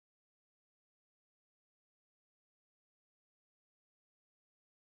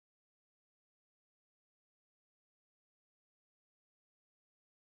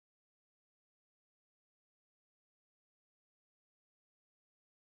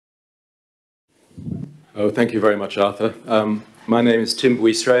Oh, thank you very much, Arthur. My name is Tim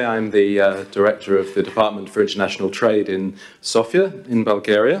Buisre. I'm the Director of the Department for International Trade in Sofia, in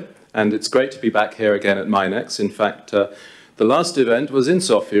Bulgaria. And it's great to be back here again at MINEX. In fact, the last event was in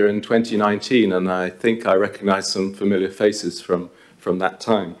Sofia in 2019, and I think I recognize some familiar faces from that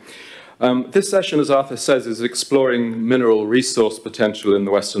time. This session, as Arthur says, is exploring mineral resource potential in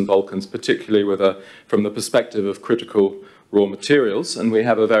the Western Balkans, particularly from the perspective of critical raw materials, and we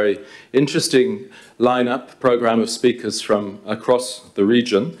have a very interesting program of speakers from across the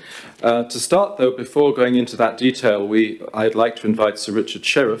region. To start, though, before going into that detail, I'd like to invite Sir Richard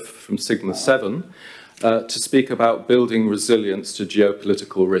Sheriff from Sigma 7 to speak about building resilience to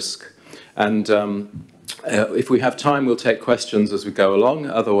geopolitical risk. And if we have time, we'll take questions as we go along,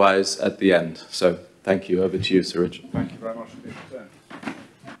 otherwise at the end. So thank you. Over to you, Sir Richard. Thank you very much.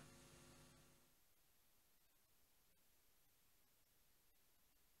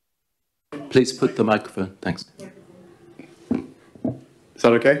 Please put the microphone. Thanks. Is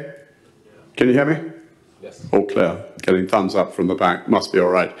that okay? Can you hear me? Yes. All clear. Getting thumbs up from the back. Must be all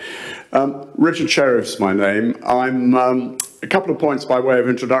right. Richard Sheriff's my name. I'm a couple of points by way of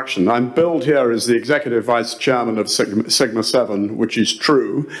introduction. I'm billed here as the Executive Vice Chairman of Sigma 7, which is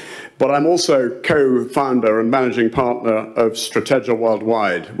true, but I'm also co-founder and managing partner of Strategia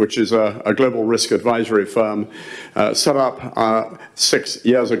Worldwide, which is a global risk advisory firm set up 6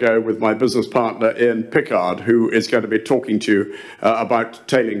 years ago with my business partner Ian Pickard, who is going to be talking to you about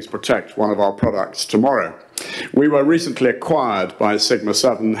Tailings Protect, one of our products, tomorrow. We were recently acquired by Sigma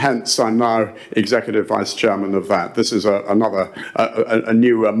 7, hence I'm now Executive Vice Chairman of that. This is a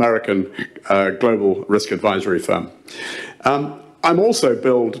new American global risk advisory firm. I'm also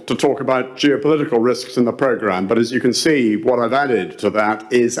billed to talk about geopolitical risks in the program, but as you can see, what I've added to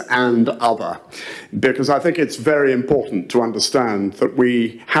that is "and other," because I think it's very important to understand that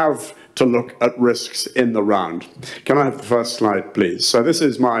we have to look at risks in the round. Can I have the first slide, please? So this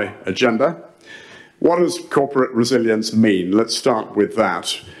is my agenda. What does corporate resilience mean? Let's start with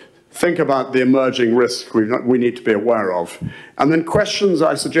that. Think about the emerging risks we need to be aware of. And then questions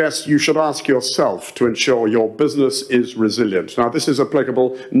I suggest you should ask yourself to ensure your business is resilient. Now, this is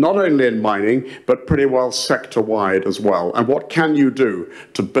applicable not only in mining, but pretty well sector-wide as well. And what can you do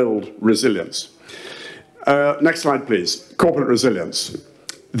to build resilience? Next slide, please. Corporate resilience.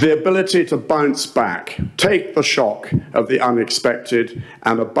 The ability to bounce back, take the shock of the unexpected,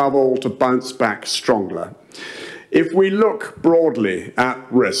 and above all, to bounce back stronger. If we look broadly at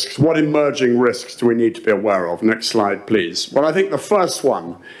risks, what emerging risks do we need to be aware of? Next slide, please. Well, I think the first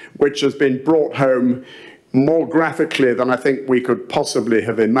one, which has been brought home more graphically than I think we could possibly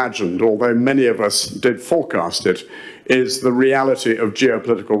have imagined, although many of us did forecast it, is the reality of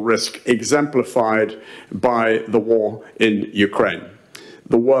geopolitical risk exemplified by the war in Ukraine.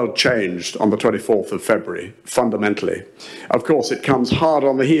 The world changed on the 24th of February, fundamentally. Of course, it comes hard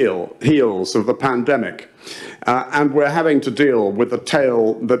on the heels of the pandemic. And we're having to deal with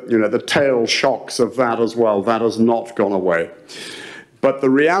the tail shocks of that as well. That has not gone away. But the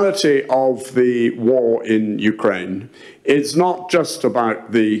reality of the war in Ukraine is not just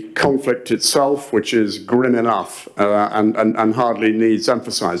about the conflict itself, which is grim enough and hardly needs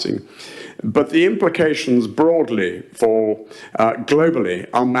emphasizing. But the implications broadly for globally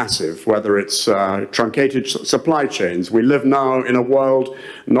are massive, whether it's truncated supply chains. We live now in a world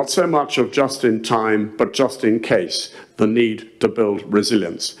not so much of just in time, but just in case, the need to build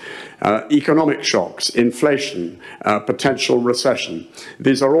resilience. Economic shocks, inflation, potential recession.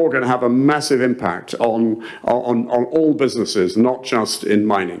 These are all going to have a massive impact on all businesses, not just in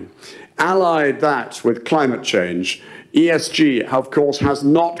mining. Allied that with climate change, ESG, of course, has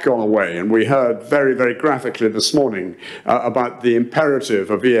not gone away, and we heard very, very graphically this morning about the imperative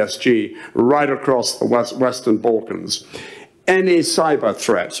of ESG right across the Western Balkans. Any cyber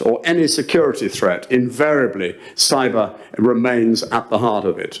threat or any security threat, invariably, cyber remains at the heart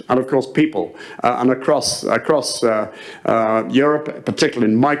of it. And of course, people, and across Europe,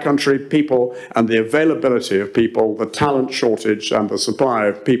 particularly in my country, people and the availability of people, the talent shortage and the supply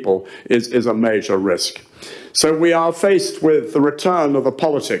of people is a major risk. So we are faced with the return of the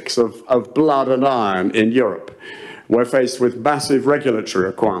politics of blood and iron in Europe. We're faced with massive regulatory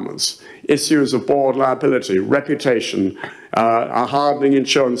requirements, issues of board liability, reputation, a hardening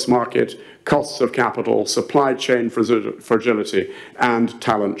insurance market, costs of capital, supply chain fragility, and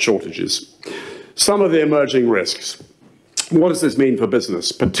talent shortages. Some of the emerging risks. What does this mean for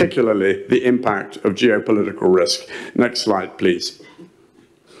business, particularly the impact of geopolitical risk? Next slide, please.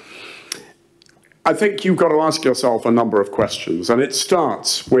 I think you've got to ask yourself a number of questions, and it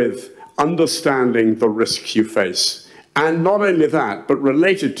starts with understanding the risks you face And not only that, but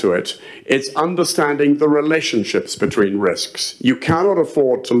related to it, it's understanding the relationships between risks. You cannot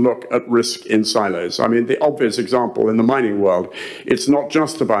afford to look at risk in silos. I mean, the obvious example in the mining world, it's not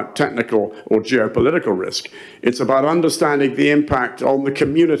just about technical or geopolitical risk. It's about understanding the impact on the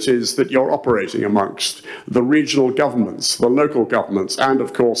communities that you're operating amongst, the regional governments, the local governments, and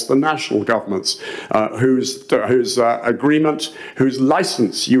of course the national governments, whose agreement, whose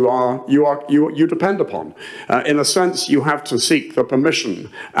license you depend upon. In a sense, you have to seek the permission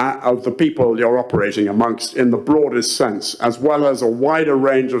of the people you're operating amongst in the broadest sense, as well as a wider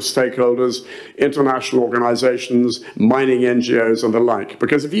range of stakeholders, international organizations, mining NGOs, and the like.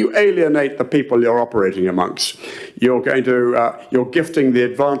 Because if you alienate the people you're operating amongst, you're gifting the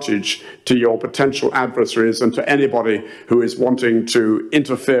advantage to your potential adversaries and to anybody who is wanting to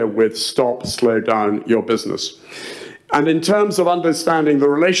interfere with, stop, slow down your business. And in terms of understanding the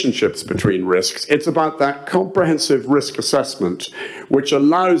relationships between risks, it's about that comprehensive risk assessment, which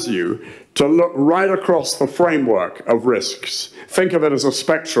allows you to look right across the framework of risks. Think of it as a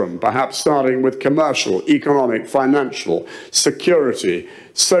spectrum, perhaps starting with commercial, economic, financial, security,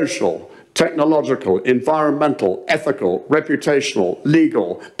 social, technological, environmental, ethical, reputational,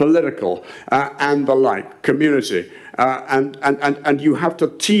 legal, political, and the like, community. And you have to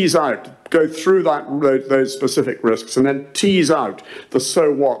tease out, go through those specific risks and then tease out the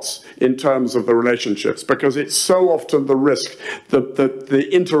so what's in terms of the relationships, because it's so often the risk, the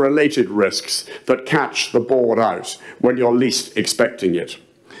interrelated risks that catch the board out when you're least expecting it.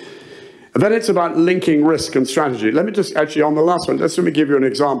 And then it's about linking risk and strategy. Let me just, actually on the last one, let me give you an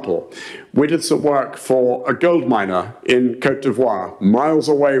example. We did some work for a gold miner in Côte d'Ivoire, miles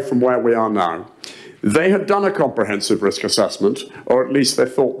away from where we are now. They had done a comprehensive risk assessment, or at least they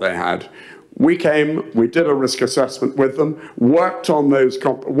thought they had. We came, we did a risk assessment with them, worked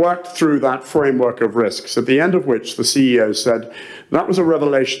through that framework of risks, at the end of which the CEO said, that was a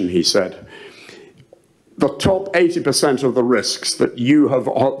revelation, he said. The top 80% of the risks that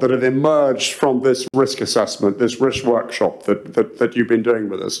have emerged from this risk assessment, this risk workshop that you've been doing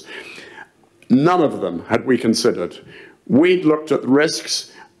with us, none of them had we considered. We'd looked at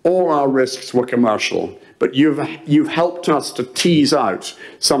risks, all our risks were commercial, but you've helped us to tease out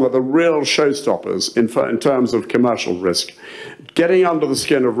some of the real showstoppers in terms of commercial risk. Getting under the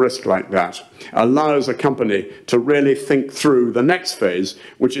skin of risk like that allows a company to really think through the next phase,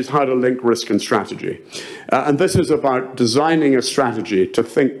 which is how to link risk and strategy. And this is about designing a strategy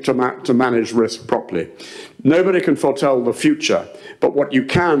to manage risk properly. Nobody can foretell the future, but what you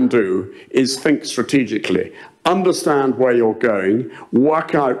can do is think strategically. Understand where you're going,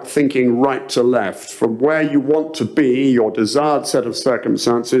 work out thinking right to left from where you want to be, your desired set of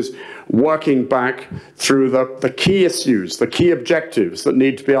circumstances, working back through the key issues, the key objectives that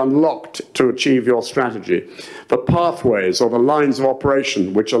need to be unlocked to achieve your strategy, the pathways or the lines of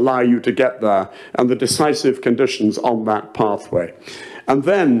operation which allow you to get there, and the decisive conditions on that pathway. And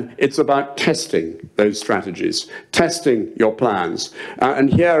then it's about testing those strategies, testing your plans.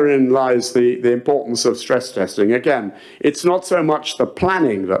 And herein lies the importance of stress testing. Again, it's not so much the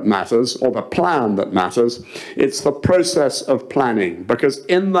planning that matters or the plan that matters, it's the process of planning. Because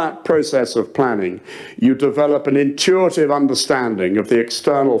in that process of planning, you develop an intuitive understanding of the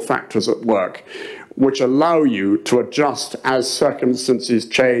external factors at work, which allow you to adjust as circumstances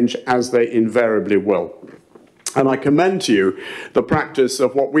change, as they invariably will. And I commend to you the practice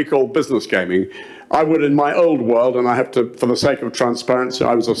of what we call business gaming. I would, in my old world, and I have to, for the sake of transparency,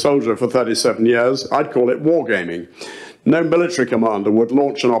 I was a soldier for 37 years, I'd call it wargaming. No military commander would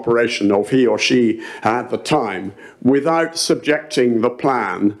launch an operation, of he or she at the time, without subjecting the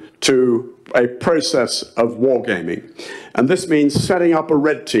plan to a process of wargaming. And this means setting up a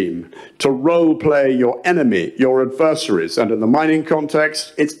red team to role play your enemy, your adversaries. And in the mining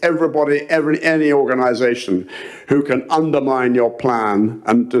context, it's everybody, any organization who can undermine your plan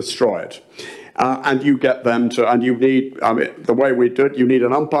and destroy it. And you get them to, and you need, the way we do it, you need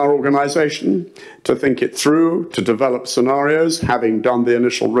an umpire organization to think it through, to develop scenarios, having done the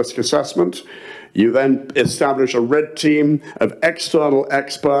initial risk assessment. You then establish a red team of external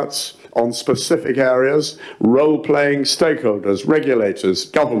experts on specific areas, role-playing stakeholders, regulators,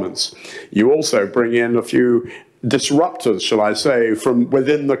 governments. You also bring in a few disruptors, shall I say, from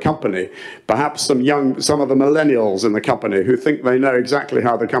within the company. Perhaps some of the millennials in the company who think they know exactly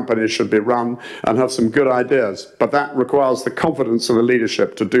how the company should be run and have some good ideas. But that requires the confidence of the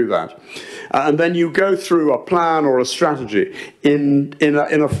leadership to do that. And then you go through a plan or a strategy in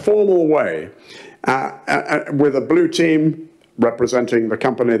a formal way with a blue team representing the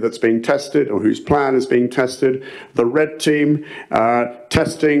company that's being tested or whose plan is being tested, the red team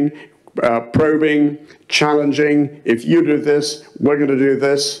testing, probing, challenging. If you do this, we're going to do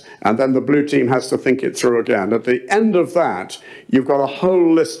this, and then the blue team has to think it through again. At the end of that, you've got a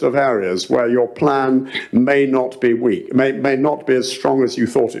whole list of areas where your plan may not be weak, may not be as strong as you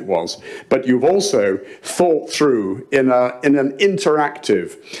thought it was, but you've also thought through in an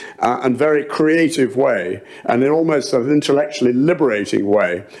interactive and very creative way, and in almost an intellectually liberating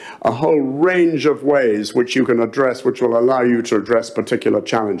way, a whole range of ways which you can address, which will allow you to address particular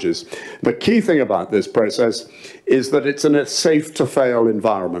challenges. The key thing about this process is that it's in a safe-to-fail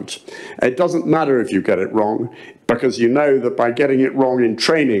environment. It doesn't matter if you get it wrong, because you know that by getting it wrong in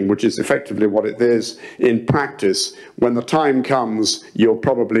training, which is effectively what it is in practice, when the time comes, you'll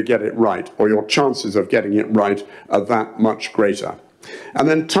probably get it right, or your chances of getting it right are that much greater. And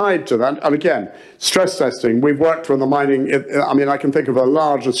then tied to that, and again, stress testing, we've worked with the mining, I mean, I can think of a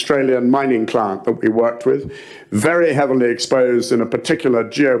large Australian mining client that we worked with, very heavily exposed in a particular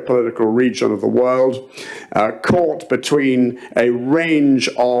geopolitical region of the world, caught between a range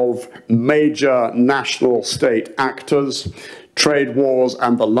of major national state actors, trade wars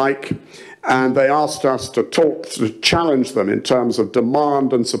and the like, and they asked us to challenge them in terms of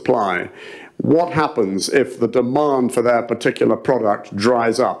demand and supply. What happens if the demand for their particular product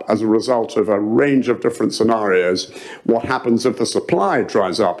dries up as a result of a range of different scenarios? What happens if the supply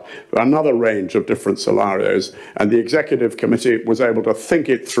dries up? Another range of different scenarios. And the executive committee was able to think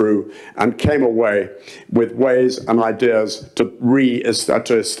it through and came away with ways and ideas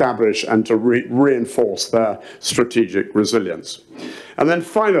to establish and to reinforce their strategic resilience. And then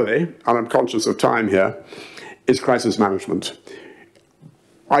finally, and I'm conscious of time here, is crisis management.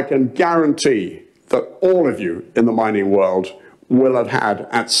 I can guarantee that all of you in the mining world will have had,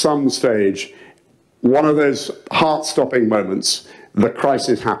 at some stage, one of those heart-stopping moments. The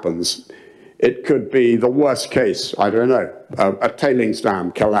crisis happens. It could be the worst case, I don't know, a tailings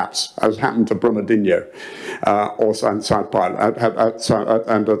dam collapse, as happened to Brumadinho or Sao Paulo,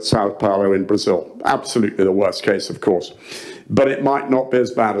 and at Sao Paulo in Brazil. Absolutely the worst case, of course. But it might not be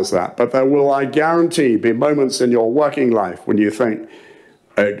as bad as that. But there will, I guarantee, be moments in your working life when you think,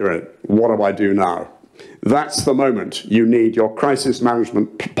 oh, great, what do I do now? That's the moment you need your crisis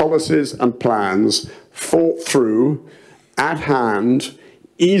management policies and plans thought through, at hand,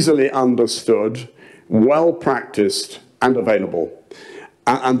 easily understood, well practiced, and available.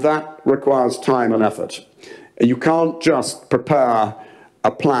 And that requires time and effort. You can't just prepare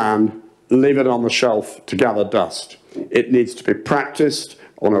a plan, leave it on the shelf to gather dust. It needs to be practiced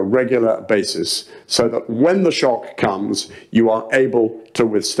on a regular basis, so that when the shock comes, you are able to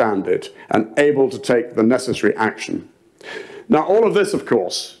withstand it and able to take the necessary action. Now, all of this, of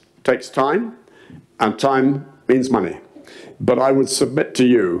course, takes time, and time means money. But I would submit to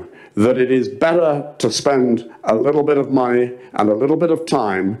you that it is better to spend a little bit of money and a little bit of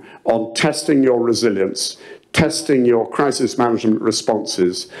time on testing your resilience, testing your crisis management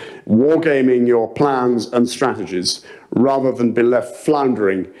responses, wargaming your plans and strategies, rather than be left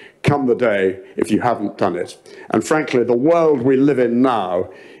floundering come the day if you haven't done it. And frankly, the world we live in now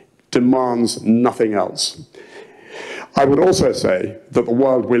demands nothing else. I would also say that the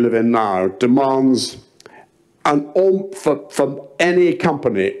world we live in now demands from any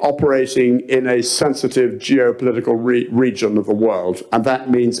company operating in a sensitive geopolitical region of the world, and that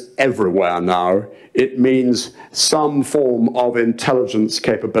means everywhere now, it means some form of intelligence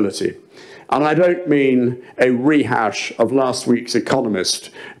capability. And I don't mean a rehash of last week's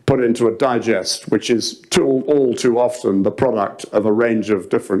Economist put into a digest, which is all too often the product of a range of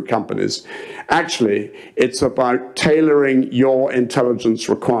different companies. Actually, it's about tailoring your intelligence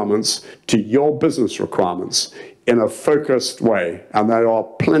requirements to your business requirements in a focused way. And there are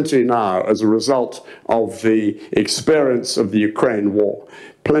plenty now as a result of the experience of the Ukraine war.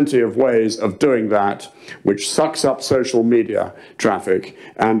 Plenty of ways of doing that, which sucks up social media traffic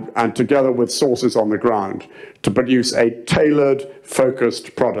and together with sources on the ground to produce a tailored,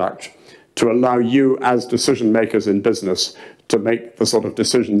 focused product to allow you as decision makers in business to make the sort of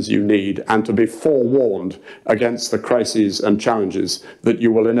decisions you need and to be forewarned against the crises and challenges that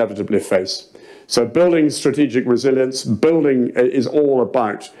you will inevitably face. So building strategic resilience, building is all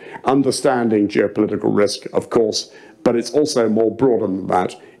about understanding geopolitical risk, of course, but it's also more broader than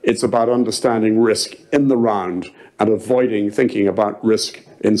that. It's about understanding risk in the round and avoiding thinking about risk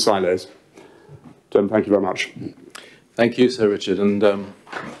in silos. Tim, thank you very much. Thank you, Sir Richard. And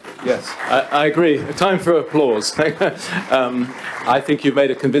yes, I agree. Time for applause. I think you've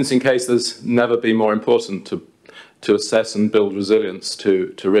made a convincing case. There's never been more important to to assess and build resilience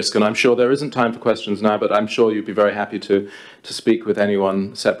to risk. And I'm sure there isn't time for questions now, but I'm sure you'd be very happy to speak with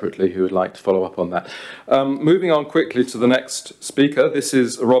anyone separately who would like to follow up on that. Moving on quickly to the next speaker, this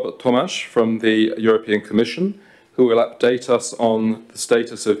is Robert Tomasz from the European Commission, who will update us on the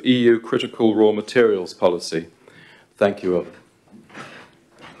status of EU critical raw materials policy. Thank you, Robert.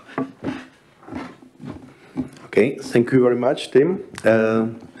 Okay, thank you very much, Tim.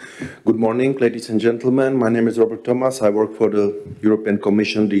 Good morning, ladies and gentlemen. My name is Robert Tomasz. I work for the European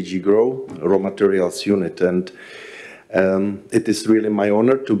Commission DG GROW, Raw Materials Unit, and it is really my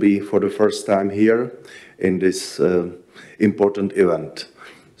honor to be for the first time here in this important event.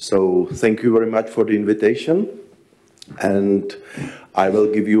 So thank you very much for the invitation, and I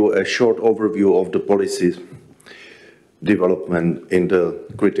will give you a short overview of the policy development in the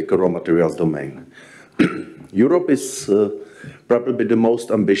critical raw materials domain. Europe is probably the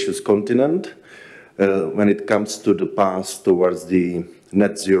most ambitious continent when it comes to the path towards the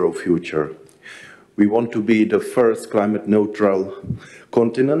net zero future. We want to be the first climate neutral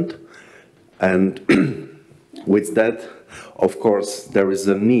continent, and with that, of course, there is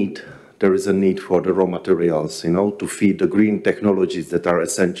a need for the raw materials, to feed the green technologies that are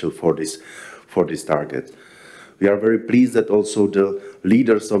essential for this target. We are very pleased that also the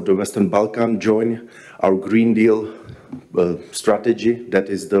leaders of the Western Balkans join our Green Deal strategy. That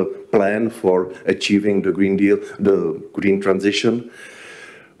is the plan for achieving the Green Deal, the green transition,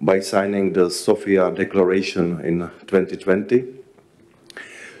 by signing the Sofia Declaration in 2020.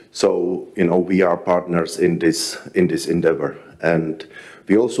 So, we are partners in this endeavor. And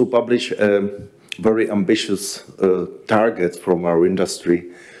we also publish very ambitious targets from our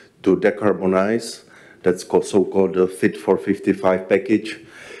industry to decarbonize. That's so-called the Fit for 55 package.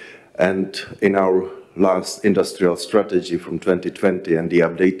 And in our last industrial strategy from 2020 and the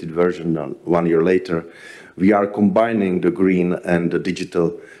updated version 1 year later, we are combining the green and the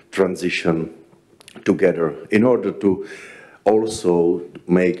digital transition together in order to also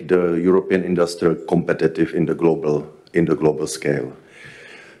make the European industry competitive in the global scale.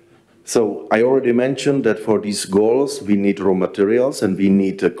 So I already mentioned that for these goals we need raw materials, and we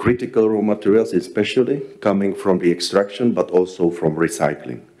need critical raw materials, especially coming from the extraction but also from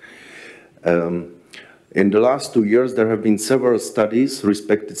recycling. In the last 2 years there have been several studies,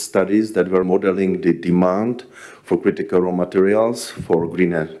 respected studies, that were modeling the demand for critical raw materials for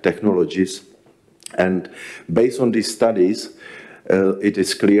greener technologies, and based on these studies it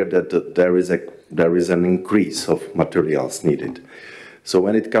is clear that there is an increase of materials needed. So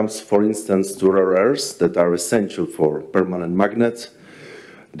when it comes, for instance, to rare earths that are essential for permanent magnets,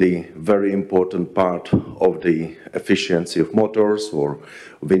 the very important part of the efficiency of motors or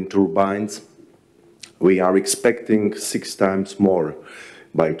wind turbines, we are expecting 6 times more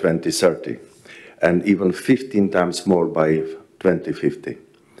by 2030 and even 15 times more by 2050.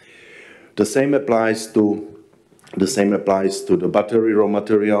 The same applies to the battery raw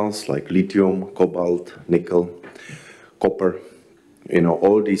materials like lithium, cobalt, nickel, copper.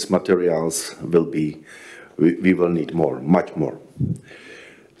 All these materials we will need more, much more.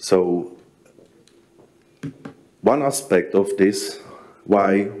 So one aspect of this,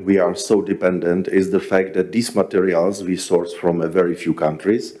 why we are so dependent, is the fact that these materials we source from a very few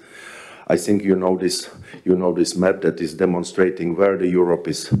countries. I think you know this map that is demonstrating where the Europe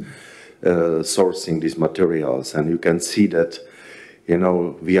is sourcing these materials, and you can see that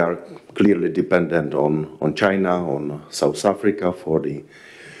we are clearly dependent on China, on South Africa for the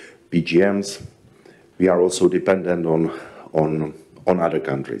PGMs. We are also dependent on other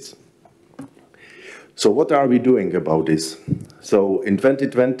countries. So what are we doing about this? So in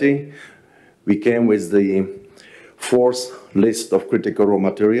 2020, we came with the 4th list of critical raw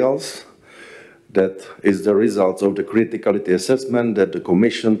materials. That is the result of the criticality assessment that the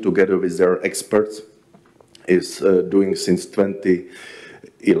Commission, together with their experts, is doing since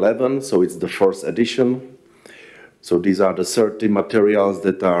 2011, so it's the 1st edition. So these are the 30 materials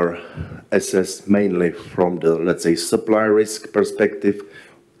that are assessed mainly from the, let's say, supply risk perspective,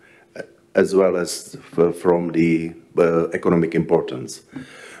 as well as from the economic importance.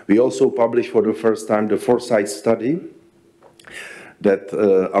 We also published for the first time the foresight study that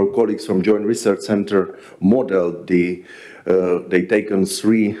our colleagues from Joint Research Center modeled. They taken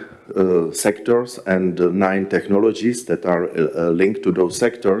 3 sectors and 9 technologies that are linked to those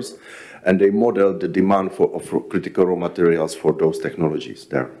sectors, and they modeled the demand for critical raw materials for those technologies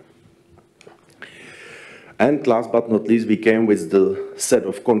there. And last but not least, we came with the set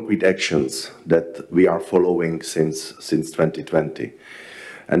of concrete actions that we are following since 2020.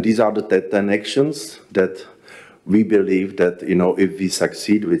 And these are the 10 actions that we believe that, if we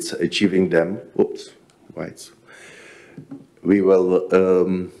succeed with achieving them, we will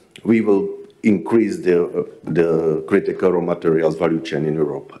increase the critical raw materials value chain in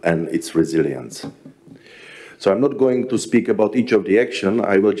Europe and its resilience. So I'm not going to speak about each of the action.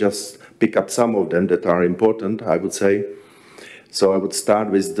 I will just pick up some of them that are important, I would say. So I would start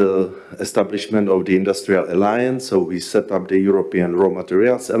with the establishment of the Industrial Alliance. So we set up the European Raw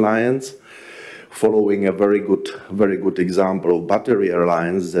Materials Alliance, following a very good example of battery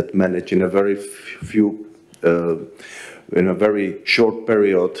alliance that managed in a very in a very short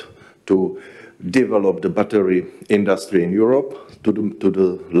period to develop the battery industry in Europe to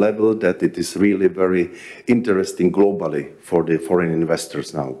the level that it is really very interesting globally for the foreign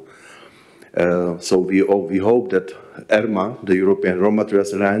investors now. So we hope that ERMA, the European Raw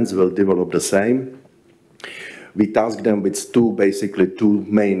Materials Alliance, will develop the same. We tasked them with basically two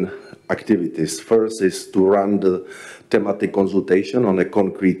main activities. First is to run the thematic consultation on the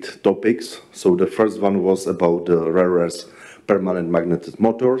concrete topics. So the first one was about the rare earth permanent magnetic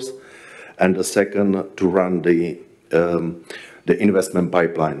motors, and the second to run the investment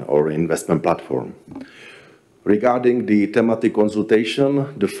pipeline or investment platform. Regarding the thematic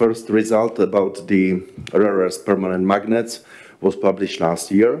consultation, the first result about the rare earth permanent magnets was published last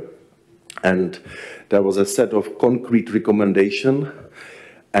year, and there was a set of concrete recommendations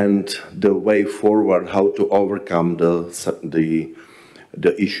and the way forward how to overcome the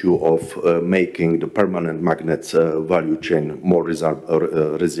issue of making the permanent magnets value chain more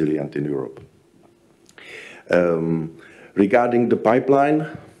resilient in Europe. Regarding the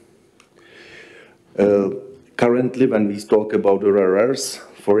pipeline, currently when we talk about the rare earths,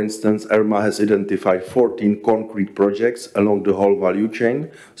 for instance, ERMA has identified 14 concrete projects along the whole value chain,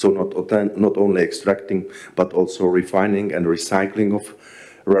 so not only extracting but also refining and recycling of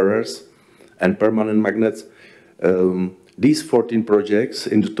rare earths and permanent magnets. These 14 projects,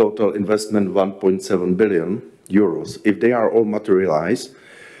 in the total investment 1.7 billion euros, if they are all materialized,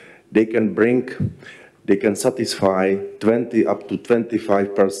 they can satisfy 20 up to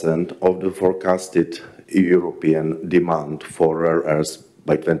 25% of the forecasted European demand for rare earths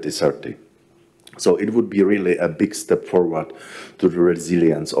by 2030. So it would be really a big step forward to the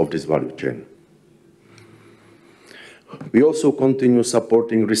resilience of this value chain. We also continue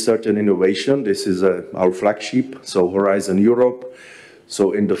supporting research and innovation. This is our flagship, so Horizon Europe.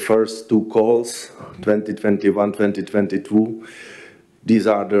 So in the first two calls, 2021, 2022, these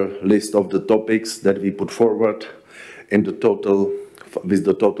are the list of the topics that we put forward in the total, with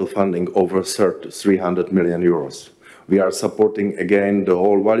the total funding over 300 million euros. We are supporting again the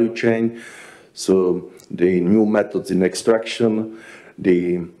whole value chain, so the new methods in extraction,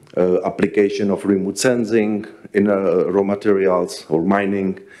 the application of remote sensing in raw materials or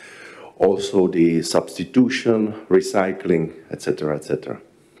mining, also the substitution, recycling, etc., etc.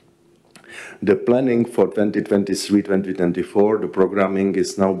 The planning for 2023-2024, the programming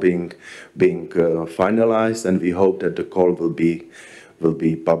is now being finalized, and we hope that the call will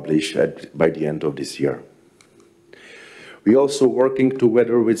be published by the end of this year. We also working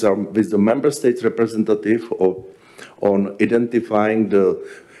together with the member states representative on identifying the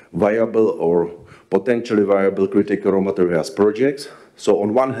viable or potentially viable critical raw materials projects. So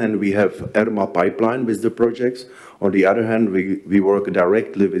on one hand, we have ERMA pipeline with the projects. On the other hand, we work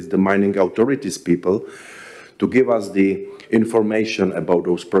directly with the mining authorities people to give us the information about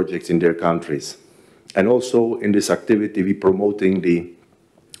those projects in their countries. And also in this activity, we're promoting the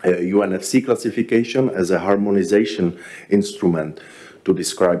UNFC classification as a harmonization instrument to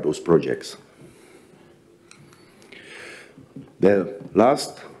describe those projects. The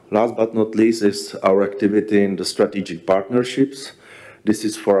last but not least is our activity in the strategic partnerships. This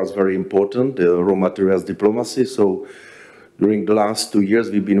is for us very important, the raw materials diplomacy. So during the last 2 years,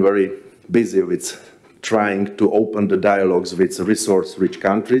 we've been very busy with trying to open the dialogues with resource-rich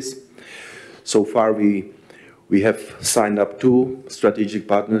countries. So far, we have signed up 2 strategic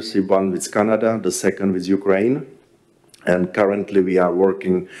partnerships, one with Canada, the second with Ukraine. And currently, we are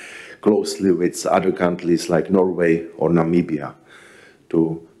working closely with other countries like Norway or Namibia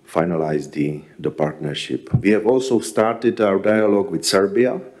to finalize the partnership. We have also started our dialogue with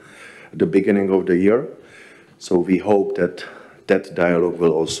Serbia at the beginning of the year, so we hope that that dialogue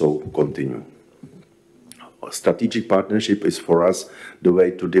will also continue. A strategic partnership is for us the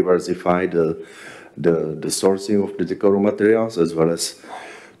way to diversify the sourcing of critical raw materials, as well as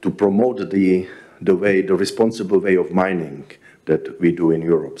to promote the responsible way of mining that we do in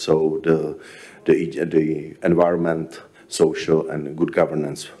Europe. So the environment, social and good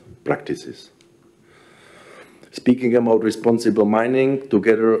governance practices. Speaking about responsible mining,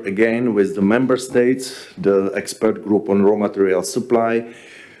 together again with the member states, the expert group on raw material supply,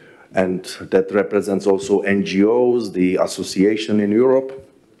 and that represents also NGOs, the association in Europe.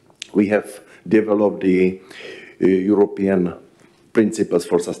 We have developed the European Principles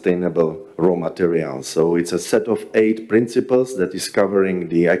for Sustainable Raw Materials. So it's a set of 8 principles that is covering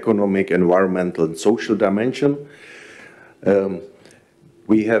the economic, environmental, and social dimension.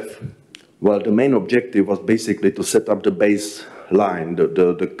 We have, well, the main objective was basically to set up the baseline,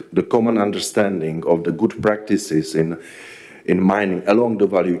 the common understanding of the good practices in mining along the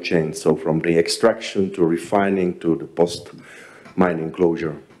value chain, so from the extraction to refining to the post-mining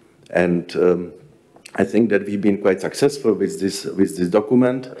closure. And I think that we've been quite successful with this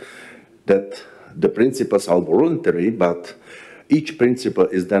document, that the principles are voluntary, but each principle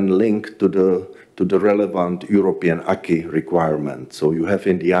is then linked to the relevant European acquis requirement. So you have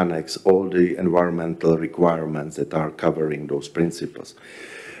in the annex all the environmental requirements that are covering those principles.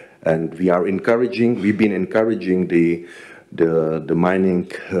 And we've been encouraging the mining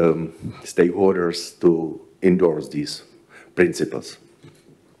stakeholders to endorse these principles.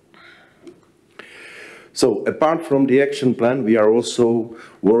 So apart from the action plan, we are also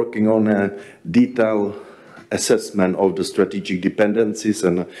working on a detailed assessment of the strategic dependencies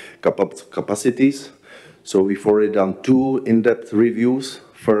and capacities. So we've already done 2 in-depth reviews.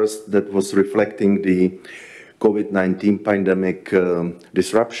 First, that was reflecting the COVID-19 pandemic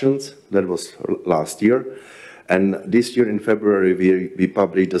disruptions. That was last year. And this year in February, we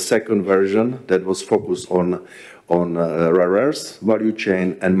published the second version that was focused on rare earths value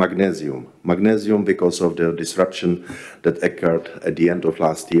chain and magnesium. Magnesium because of the disruption that occurred at the end of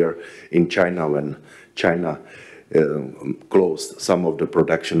last year in China, when China closed some of the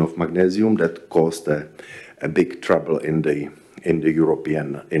production of magnesium that caused a big trouble in the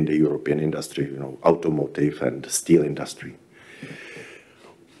European industry, automotive and steel industry.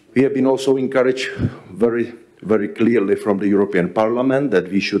 We have been also encouraged very clearly from the European Parliament that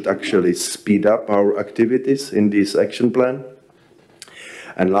we should actually speed up our activities in this action plan.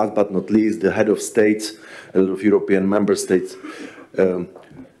 And last but not least, the head of states, of European member states,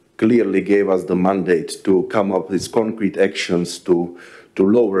 clearly gave us the mandate to come up with concrete actions to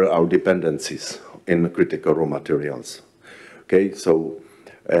lower our dependencies in critical raw materials. Okay, so,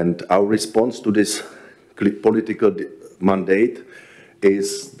 and our response to this political mandate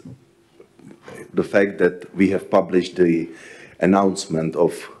is the fact that we have published the announcement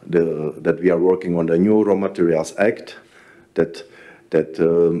of that we are working on the new Raw Materials Act, that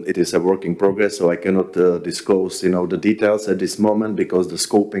it is a work in progress, so I cannot disclose the details at this moment because the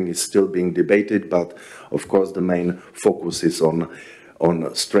scoping is still being debated, but of course the main focus is on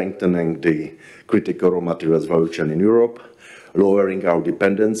strengthening the critical raw materials value chain in Europe, lowering our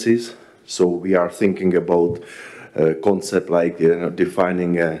dependencies. So we are thinking about a concept like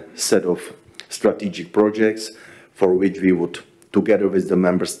defining a set of strategic projects for which we would, together with the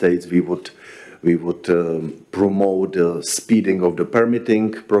member states, we would promote the speeding of the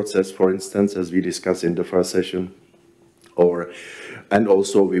permitting process, for instance, as we discussed in the first session, and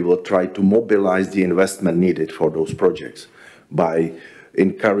also we will try to mobilize the investment needed for those projects by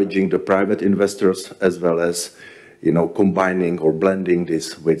encouraging the private investors as well as combining or blending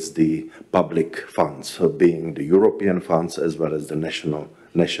this with the public funds, being the European funds as well as the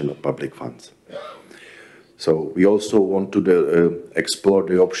national public funds. So we also want to explore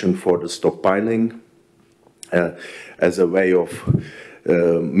the option for the stockpiling as a way of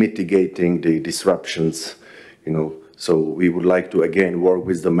mitigating the disruptions, So we would like to again work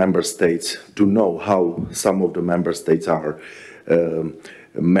with the member states to know how some of the member states are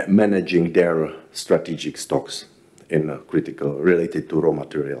managing their strategic stocks in critical related to raw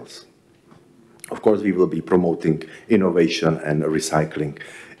materials. Of course, we will be promoting innovation and recycling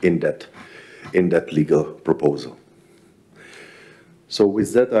in that legal proposal. So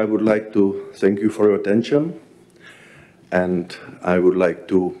with that, I would like to thank you for your attention, and I would like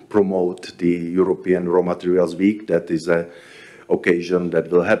to promote the European Raw Materials Week. That is an occasion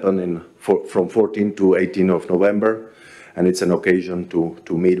that will happen from 14 to 18 of November, and it's an occasion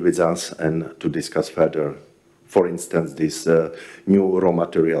to meet with us and to discuss further, for instance, this new Raw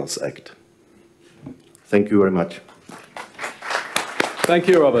Materials Act. Thank you very much. Thank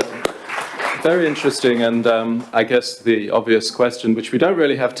you, Robert. Very interesting, and I guess the obvious question, which we don't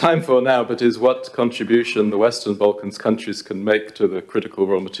really have time for now, but is what contribution the Western Balkans countries can make to the critical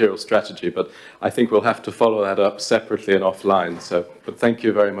raw material strategy. But I think we'll have to follow that up separately and offline. But thank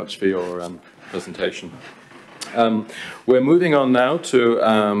you very much for your presentation. We're moving on now to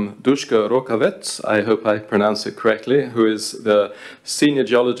Duška Rokavec, I hope I pronounce it correctly, who is the senior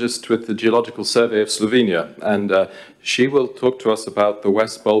geologist with the Geological Survey of Slovenia, and she will talk to us about the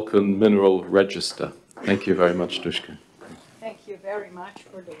West Balkan Mineral Register. Thank you very much, Duška. Thank you. very much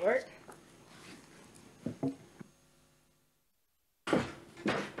for the work.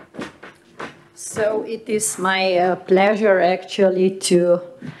 So it is my pleasure actually to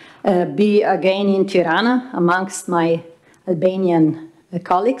be again in Tirana amongst my Albanian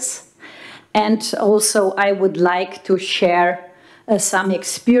colleagues. And also I would like to share some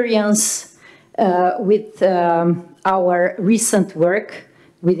experience with our recent work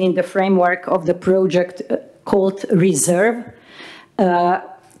within the framework of the project called Reserve,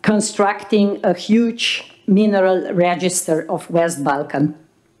 constructing a huge mineral register of West Balkan.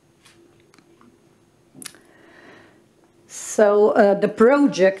 So the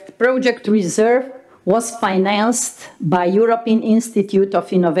Project Reserve was financed by European Institute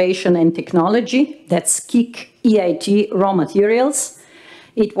of Innovation and Technology, that's KIC EIT Raw Materials.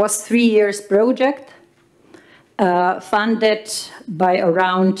 It was a 3 years project, funded by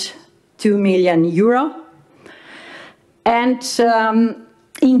around €2 million, and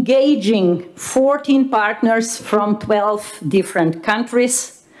engaging 14 partners from 12 different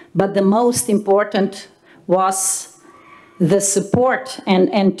countries, but the most important was the support and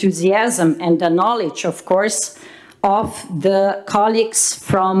enthusiasm and the knowledge, of course, of the colleagues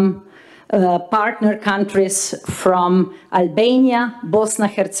from partner countries from Albania,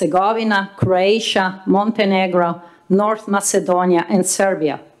 Bosnia-Herzegovina, Croatia, Montenegro, North Macedonia, and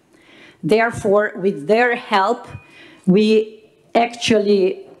Serbia. Therefore, with their help, we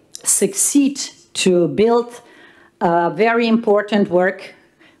actually succeed to build a very important work,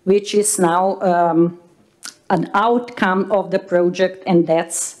 which is now an outcome of the project, and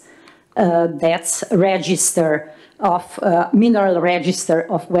that's register of mineral register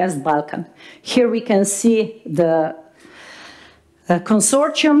of West Balkan. Here we can see the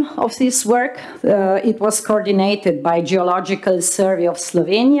consortium of this work. It was coordinated by Geological Survey of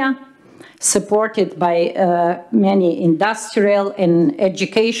Slovenia, supported by many industrial and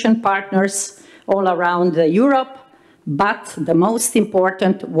education partners all around Europe, but the most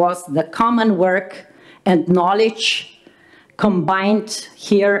important was the common work and knowledge combined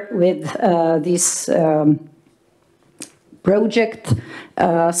here with this project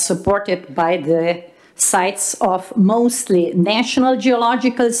supported by the sites of mostly National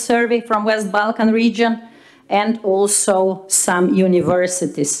Geological Survey from West Balkan region and also some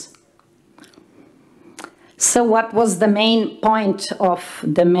universities. So what was the main point of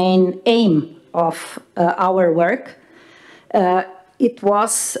the main aim of our work? It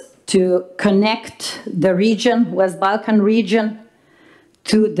was to connect the region, West Balkan region,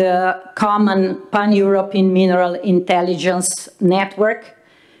 to the common pan-European mineral intelligence network,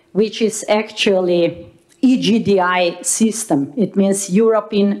 which is actually EGDI system. It means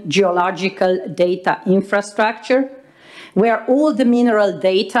European Geological Data Infrastructure, where all the mineral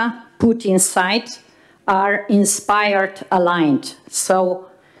data put inside are inspired, aligned. So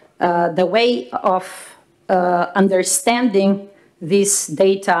the way of understanding this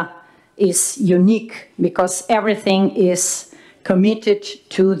data is unique because everything is committed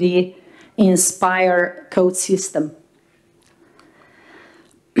to the INSPIRE code system.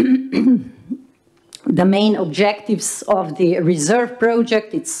 The main objectives of the Reserve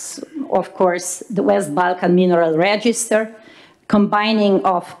project, it's of course the West Balkan Mineral Register, combining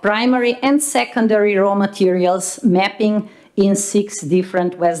of primary and secondary raw materials mapping in 6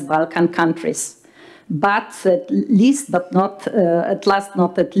 different West Balkan countries. But at last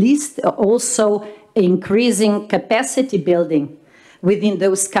not least, also increasing capacity building within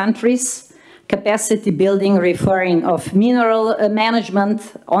those countries. Capacity building referring of mineral management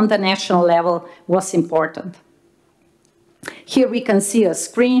on the national level was important. Here we can see a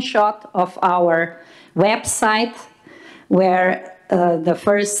screenshot of our website where the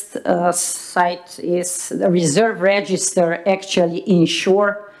first site is the Reserve Register actually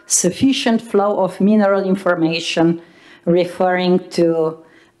ensure sufficient flow of mineral information referring to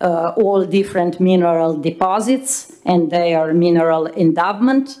all different mineral deposits and their mineral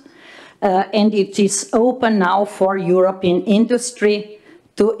endowment. And it is open now for European industry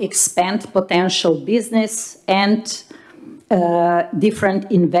to expand potential business and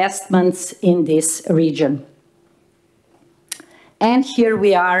different investments in this region. And here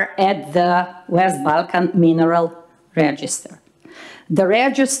we are at the West Balkan Mineral Register. The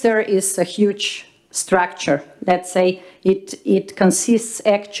register is a huge structure. Let's say it consists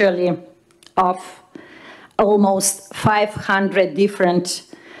actually of almost 500 different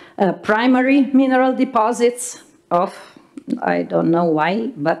primary mineral deposits of, I don't know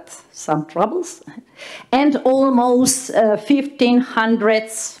why, but some troubles, and almost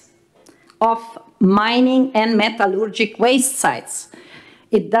 1,500 of mining and metallurgic waste sites.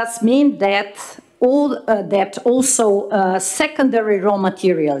 It does mean that that also secondary raw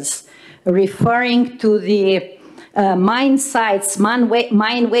materials, referring to the mine sites,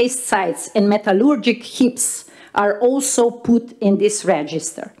 mine waste sites, and metallurgic heaps are also put in this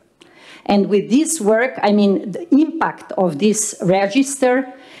register. And with this work, I mean, the impact of this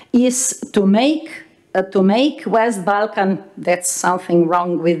register is to make West Balkan, that's something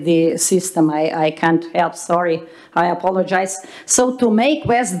wrong with the system, I can't help, sorry, I apologize. So to make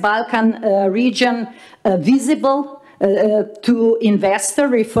West Balkan region visible to investor,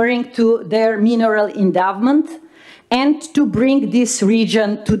 referring to their mineral endowment, and to bring this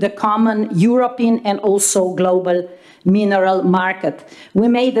region to the common European and also global mineral market. We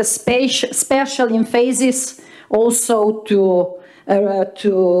made a special emphasis also to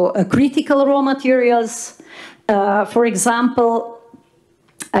critical raw materials. For example,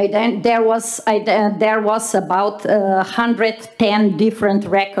 there was about 110 different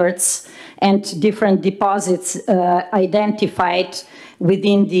records and different deposits identified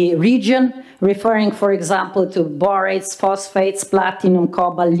within the region, referring, for example, to borates, phosphates, platinum,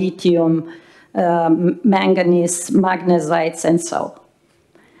 cobalt, lithium, manganese, magnesites, and so.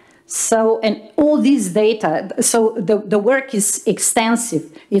 So, and all these data, so the work is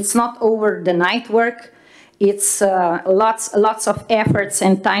extensive. It's not over the night work. It's lots of efforts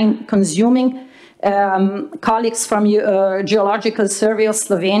and time consuming. Colleagues from Geological Survey of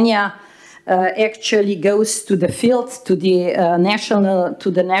Slovenia actually goes to the field, to the national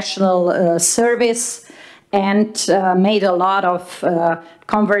service, and made a lot of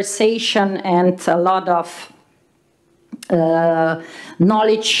conversation and a lot of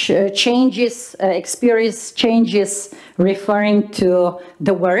knowledge changes, experience changes, referring to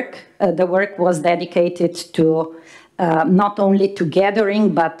the work. The work was dedicated to not only to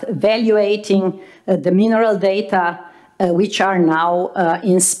gathering, but evaluating the mineral data, which are now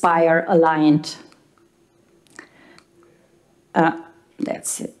INSPIRE aligned.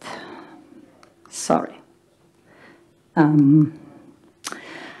 That's it. Sorry.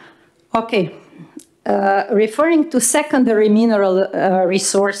 Okay. Referring to secondary mineral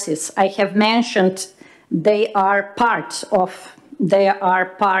resources, I have mentioned they are part of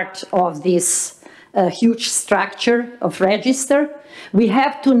this huge structure of register. We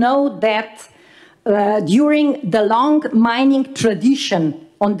have to know that during the long mining tradition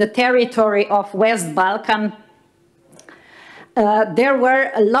on the territory of West Balkan, there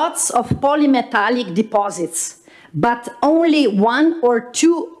were lots of polymetallic deposits, but only one or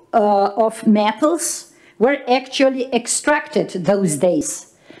two of metals were actually extracted those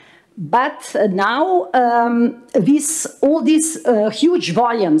days. But now all these huge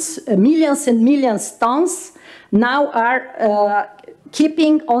volumes, millions and millions tons, now are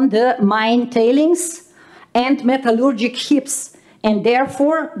keeping on the mine tailings and metallurgic heaps, and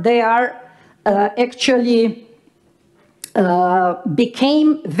therefore they are actually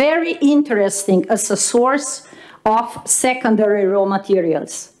became very interesting as a source of secondary raw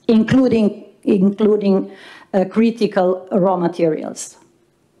materials, including critical raw materials.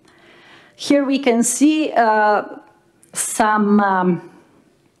 Here we can see some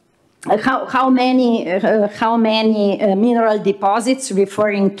how many mineral deposits,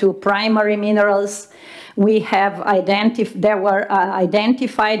 referring to primary minerals, we have identified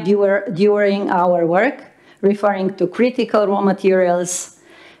during our work, referring to critical raw materials,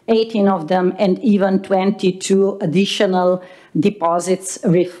 18 of them, and even 22 additional deposits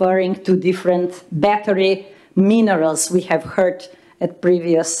referring to different battery minerals. We have heard at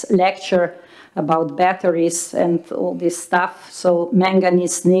previous lecture about batteries and all this stuff, so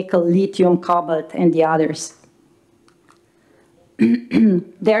manganese, nickel, lithium, cobalt, and the others.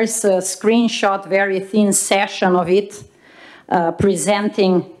 There's a screenshot, very thin section of it,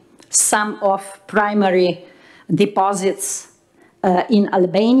 presenting some of primary deposits in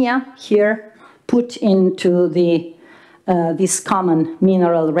Albania, here put into the this common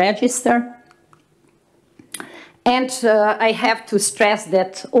mineral register. And I have to stress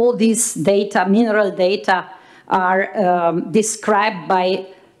that all these data, mineral data, are described by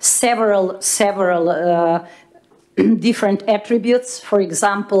several different attributes. For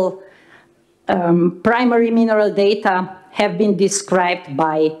example, primary mineral data have been described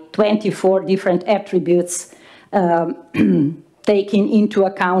by 24 different attributes, taking into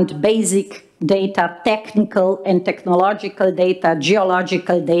account basic data, technical and technological data,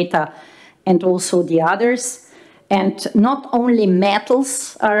 geological data, and also the others. And not only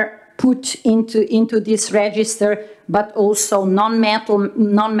metals are put into this register, but also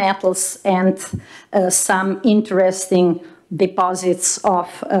non-metals and some interesting deposits of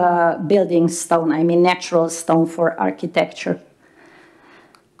building stone, I mean natural stone for architecture.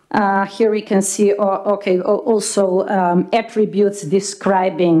 Here we can see, also attributes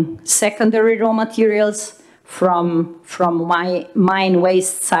describing secondary raw materials from mine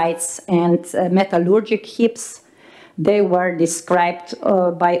waste sites and metallurgic heaps. They were described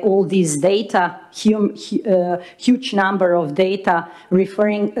by all these data, huge number of data,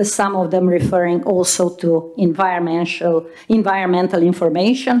 some of them referring also to environmental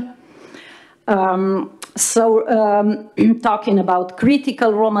information. Talking about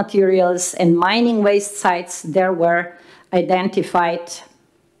critical raw materials and mining waste sites, there were identified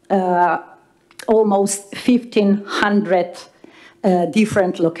almost 1,500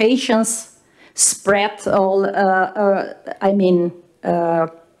 different locations, spread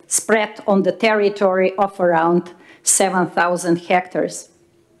spread on the territory of around 7,000 hectares.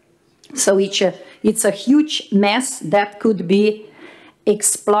 So it's a huge mess that could be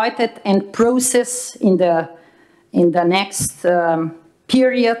exploited and processed in the next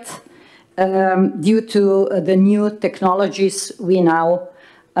period due to the new technologies we now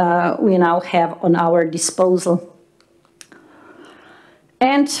have on our disposal.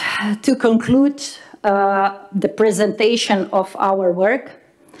 And to conclude the presentation of our work,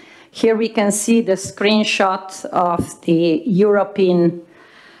 here we can see the screenshot of the European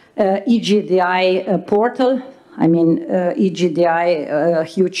EGDI portal. EGDI, a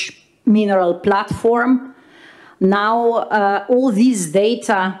huge mineral platform. Now all these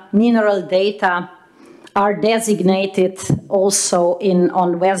data, mineral data, are designated also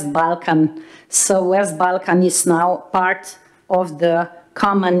on West Balkan. So West Balkan is now part of the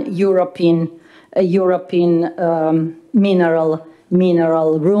common European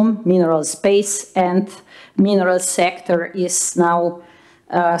mineral room, mineral space, and mineral sector is now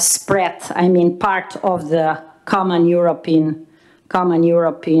spread. Part of the common European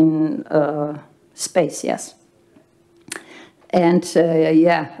space. Yes. And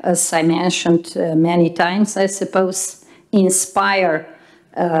as I mentioned many times, I suppose, inspire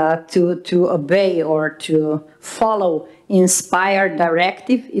to obey or to follow INSPIRE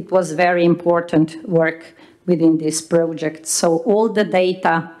directive. It was very important work within this project. So all the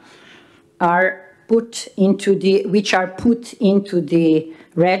data which are put into the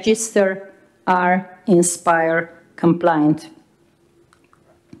register are INSPIRE compliant.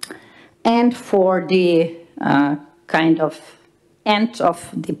 And for the kind of end of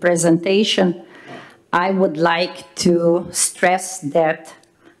the presentation, I would like to stress that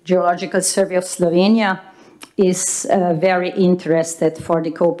Geological Survey of Slovenia is very interested for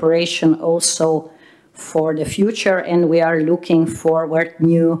the cooperation also for the future, and we are looking forward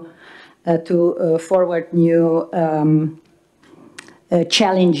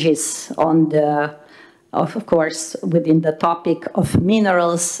challenges on the, of course, within the topic of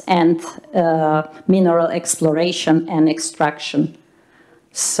minerals and mineral exploration and extraction.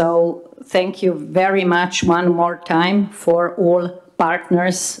 So thank you very much one more time for all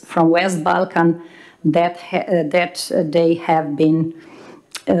partners from West Balkan that they have been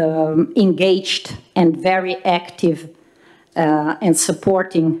engaged and very active and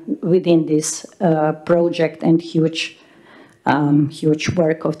supporting within this project and huge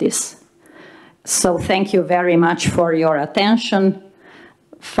work of this. So thank you very much for your attention.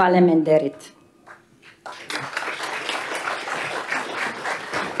 Falem enderit.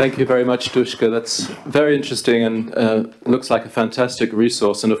 Thank you very much, Duška. That's very interesting and looks like a fantastic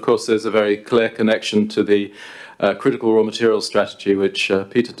resource. And of course, there's a very clear connection to the critical raw materials strategy, which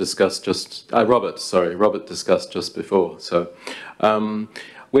Robert discussed just before. So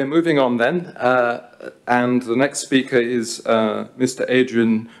we're moving on then. And the next speaker is Mr.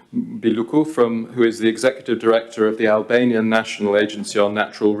 Adrian Bilucu, who is the Executive Director of the Albanian National Agency on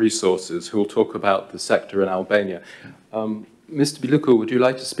Natural Resources, who will talk about the sector in Albania. Mr. Bilucu, would you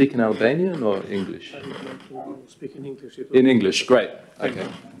like to speak in Albanian or English? I would like to speak in English. In English, great. Okay.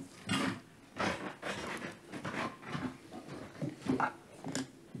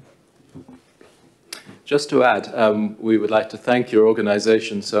 Just to add, we would like to thank your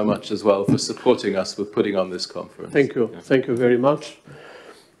organization so much as well for supporting us with putting on this conference. Thank you. Yeah. Thank you very much.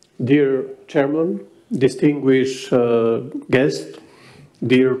 Dear Chairman, distinguished guests,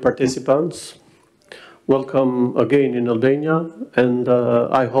 dear participants, welcome again in Albania, and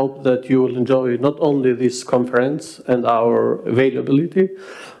I hope that you will enjoy not only this conference and our availability,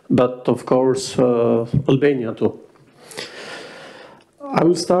 but of course Albania too. I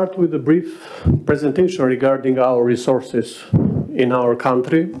will start with a brief presentation regarding our resources in our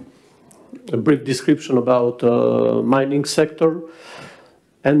country, a brief description about mining sector,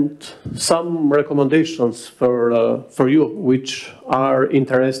 and some recommendations for you which are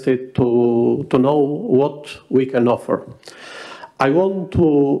interested to know what we can offer. I want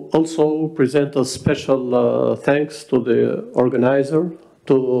to also present a special thanks to the organizer,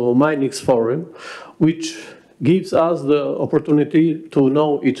 to MINEX Forum, which gives us the opportunity to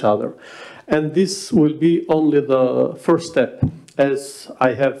know each other. And this will be only the first step, as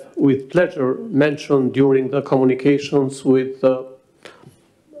I have with pleasure mentioned during the communications with a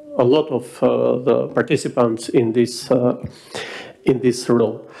lot of the participants in this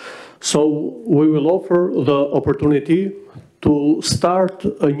room. So we will offer the opportunity to start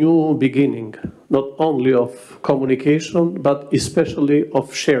a new beginning, not only of communication, but especially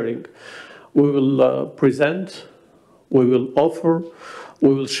of sharing. We will present, we will offer,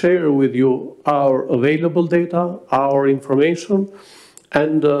 we will share with you our available data, our information,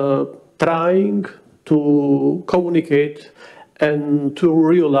 and trying to communicate and to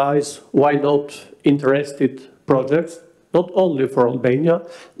realize why not interested projects, not only for Albania,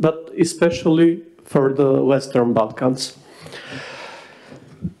 but especially for the Western Balkans.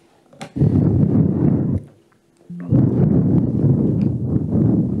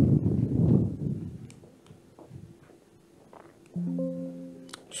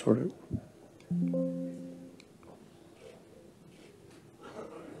 Sorry.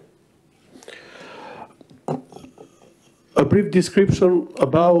 A brief description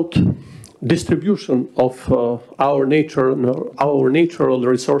about distribution of our natural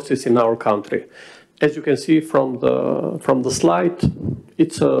resources in our country. As you can see from the slide,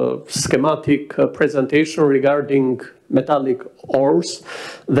 it's a schematic presentation regarding metallic ores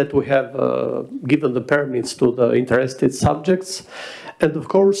that we have given the permits to the interested subjects. And of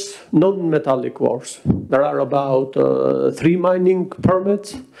course, non-metallic ores. There are about 3 mining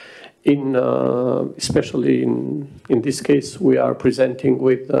permits. Especially in this case, we are presenting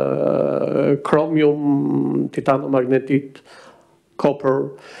with chromium, titanomagnetit,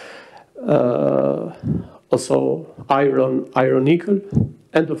 copper, also iron nickel,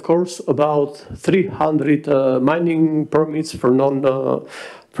 and of course about 300 mining permits for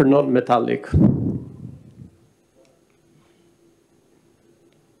non-metallic.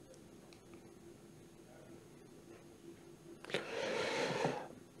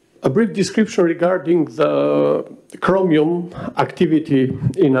 A brief description regarding the chromium activity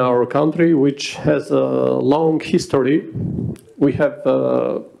in our country, which has a long history. We have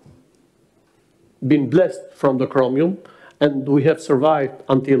been blessed from the chromium, and we have survived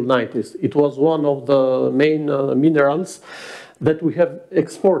until 90s. It was one of the main minerals that we have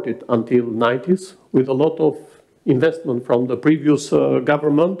exported until 90s, with a lot of investment from the previous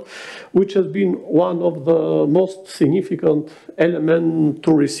government, which has been one of the most significant elements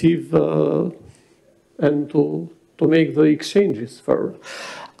to receive and to make the exchanges for.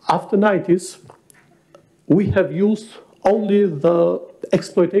 After 90s, we have used only the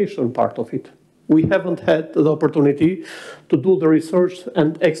exploitation part of it. We haven't had the opportunity to do the research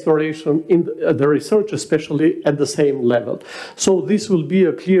and exploration in the research, especially at the same level. So this will be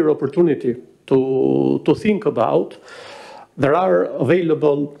a clear opportunity to think about. There are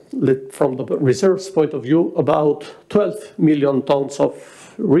available, from the reserves point of view, about 12 million tons of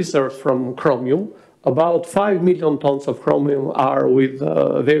reserves from chromium. About 5 million tons of chromium are with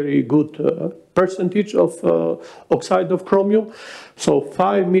a very good percentage of oxide of chromium. So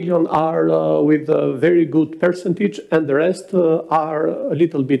 5 million are with a very good percentage, and the rest are a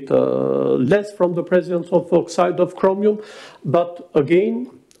little bit less from the presence of oxide of chromium. But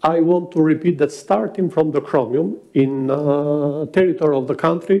again, I want to repeat that starting from the chromium in territory of the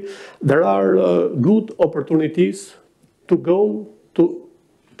country, there are good opportunities to go to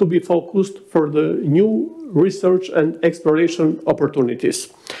be focused for the new research and exploration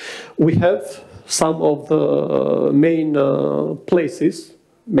opportunities. We have some of the main places,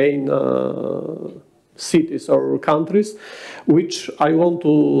 main cities or countries, which I want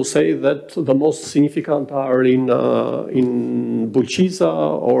to say that the most significant are in Bulqiza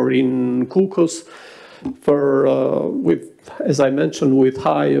or in Kukos, with, as I mentioned, with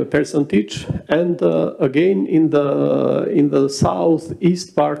high percentage, and again in the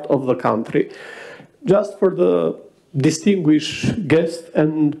southeast part of the country. Just for the distinguished guests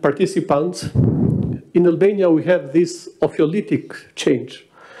and participants, in Albania we have this ophiolitic change,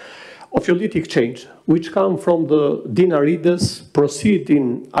 which come from the Dinarides, proceed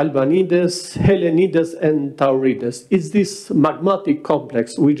in Albanides, Hellenides, and Taurides. It's this magmatic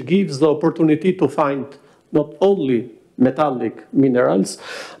complex which gives the opportunity to find not only metallic minerals,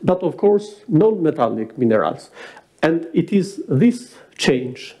 but of course non-metallic minerals. And it is this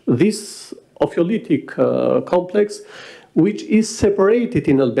change, this ophiolitic complex, which is separated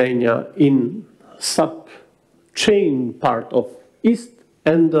in Albania in sub-chain part of East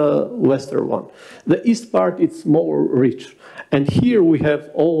and the western one. The east part is more rich. And here we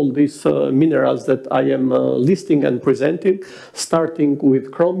have all these minerals that I am listing and presenting, starting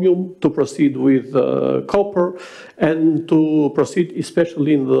with chromium, to proceed with copper, and to proceed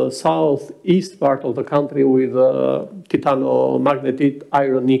especially in the southeast part of the country with titanomagnetite,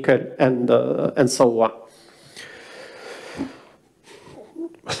 iron, nickel, and so on.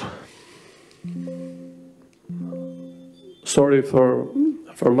 Sorry for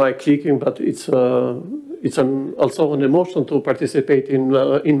my clicking, but it's also an emotion to participate in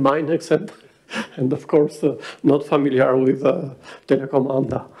MINEX, and of course not familiar with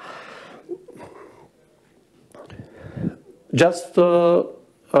telecomanda. Just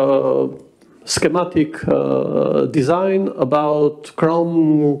schematic design about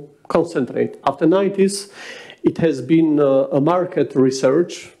chrome concentrate. After 90s, it has been a market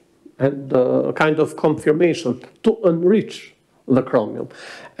research and a kind of confirmation to enrich the chromium.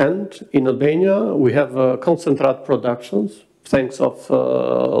 And in Albania, we have concentrate productions, thanks of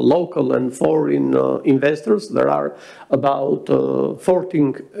local and foreign investors. There are about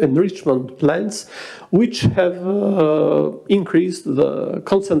 14 enrichment plants which have increased the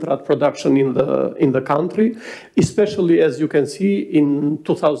concentrate production in the country, especially, as you can see, in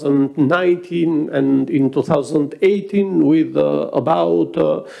 2019 and in 2018 with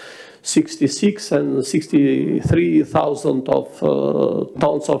about 66 and 63,000 of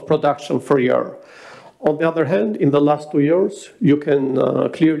tons of production per year. On the other hand, in the last 2 years, you can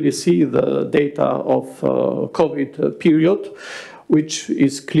clearly see the data of COVID period, which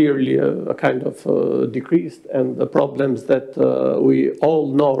is clearly a kind of decreased, and the problems that we all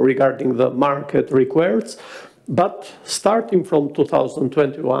know regarding the market requires. But starting from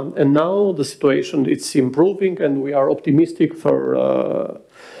 2021, and now the situation is improving, and we are optimistic for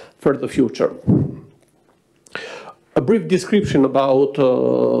the future. A brief description about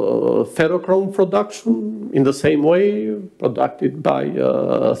ferrochrome production, in the same way, produced by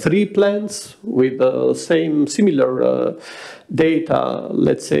 3 plants with the same similar data,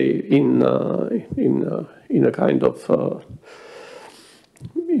 let's say, in a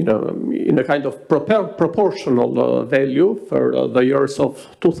kind of proportional value for the years of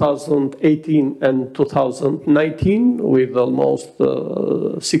 2018 and 2019, with almost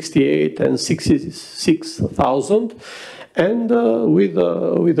 68 and 66,000, and with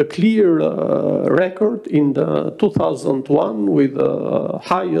a clear record in the 2001 with the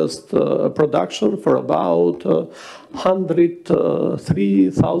highest production for about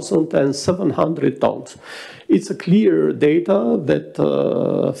 103,700 tons. It's a clear data that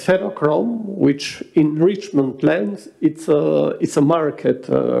ferrochrome, which enrichment plants, it's a market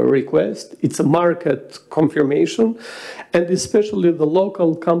request, it's a market confirmation, and especially the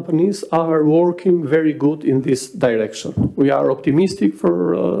local companies are working very good in this direction. We are optimistic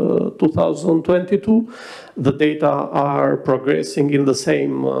for 2022. The data are progressing in the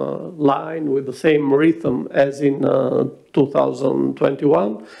same line, with the same rhythm as in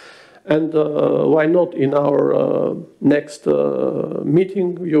 2021. And why not, in our next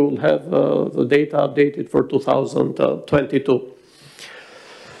meeting, you will have the data updated for 2022.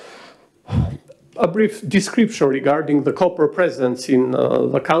 A brief description regarding the copper presence in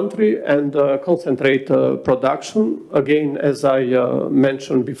the country and concentrate production. Again, as I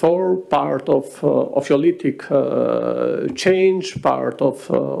mentioned before, part of ophiolitic change, part of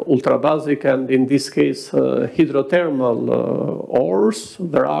ultrabasic, and in this case hydrothermal ores.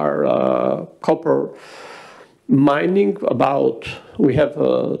 There are copper mining about, we have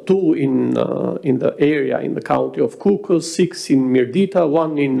 2 in the area, in the county of Kukës, 6 in Mirdita,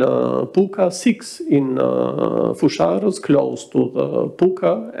 1 in Puka, 6 in Fusharos, close to the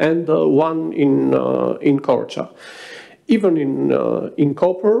Puka, and 1 in Korça. Even in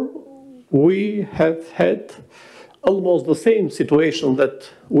copper, we have had almost the same situation that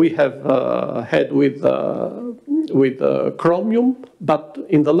we have had with chromium, but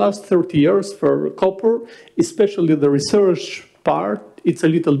in the last 30 years for copper, especially the research part, it's a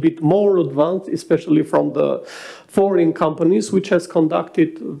little bit more advanced, especially from the foreign companies which has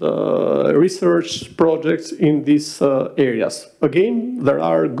conducted the research projects in these areas. Again, there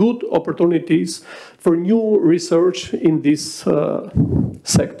are good opportunities for new research in this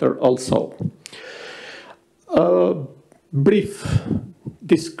sector also. Brief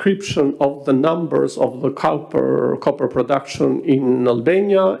description of the numbers of the copper production in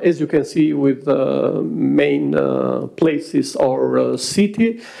Albania, as you can see, with the main places or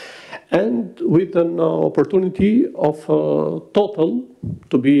city, and with an opportunity of total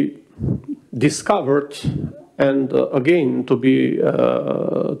to be discovered and again to be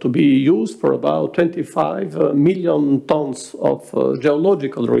used for about 25 million tons of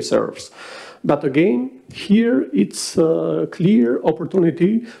geological reserves. But again, here it's a clear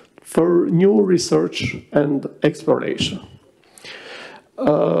opportunity for new research and exploration.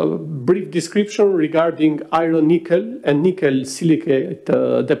 Brief description regarding iron nickel and nickel silicate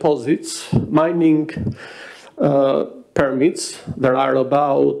deposits. Mining permits, there are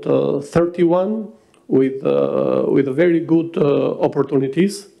about 31 with very good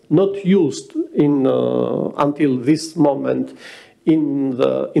opportunities, not used in until this moment in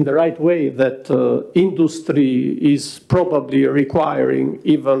the right way that industry is probably requiring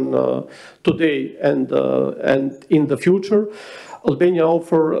even today and in the future. Albania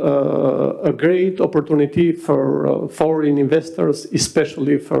offers a great opportunity for foreign investors,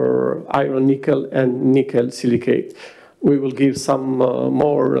 especially for iron nickel and nickel silicate. We will give some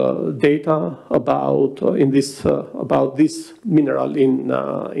more data about this mineral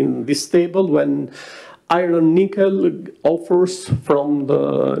in this table. When iron nickel offers from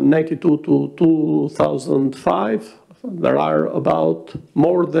the 92 to 2005, there are about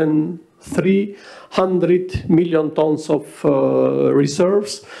more than 300 million tons of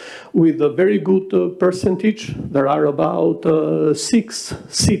reserves with a very good percentage. There are about 6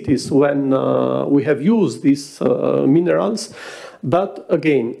 cities when we have used these minerals. But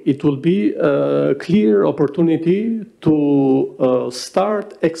again, it will be a clear opportunity to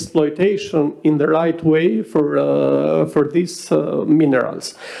start exploitation in the right way for these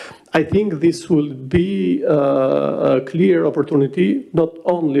minerals. I think this will be a clear opportunity, not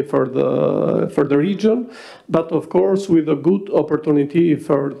only for the region, but of course with a good opportunity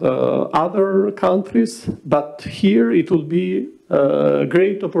for the other countries. But here it will be a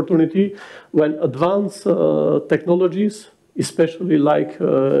great opportunity when advanced technologies, especially like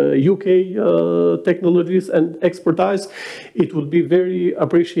UK technologies and expertise, it would be very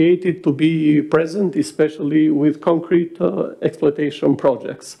appreciated to be present, especially with concrete exploitation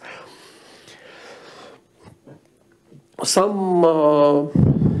projects. Some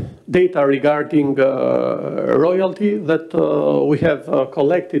data regarding royalty that we have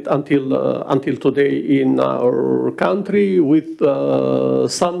collected until today in our country, with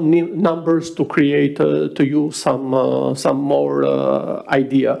some numbers to create to you some more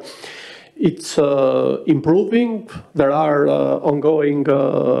idea. It's improving. There are ongoing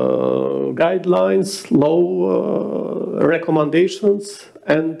guidelines, law recommendations,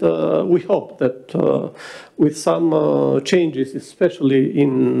 and we hope that with some changes, especially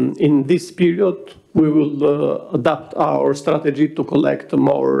in this period, we will adapt our strategy to collect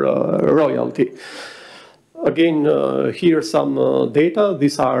more royalty. Again, here some data.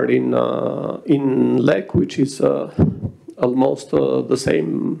 These are in LEC, which is almost the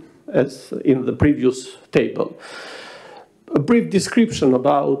same as in the previous table. A brief description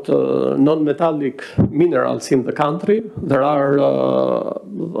about non-metallic minerals in the country. There are,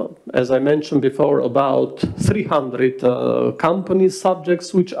 as I mentioned before, about 300 companies,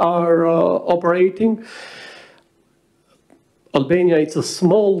 subjects which are operating. Albania is a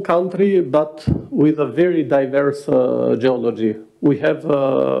small country, but with a very diverse geology. We have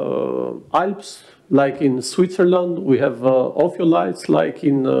Alps, like in Switzerland. We have ophiolites, like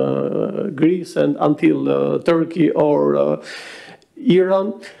in Greece and until Turkey or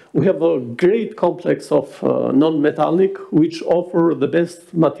Iran. We have a great complex of non-metallic, which offer the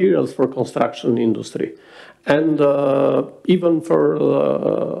best materials for construction industry. And even for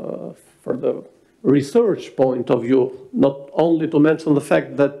the research point of view, not only to mention the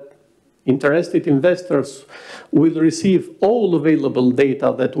fact that interested investors will receive all available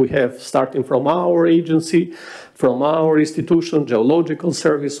data that we have, starting from our agency, from our institution, Geological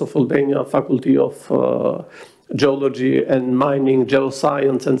Service of Albania, Faculty of Geology and Mining,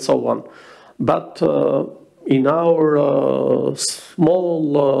 Geoscience, and so on. But in our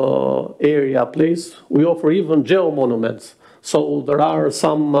small area place, we offer even geomonuments. So there are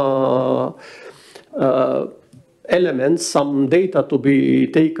some elements, some data to be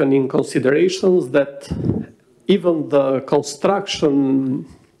taken in considerations, that even the construction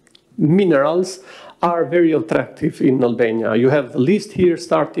minerals are very attractive in Albania. You have the list here,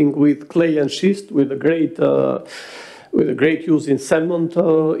 starting with clay and schist, with a great use in cement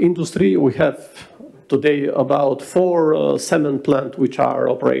industry. We have today about 4 cement plants which are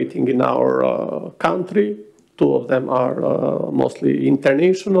operating in our country. 2 of them are mostly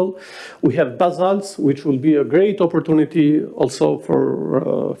international. We have basalts, which will be a great opportunity also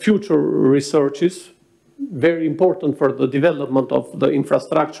for future researches, very important for the development of the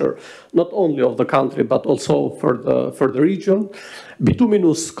infrastructure, not only of the country, but also for the region.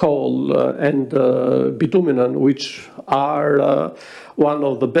 Bituminous coal and bitumen, which are one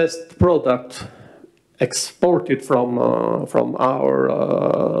of the best products exported from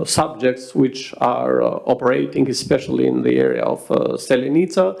our subjects, which are operating especially in the area of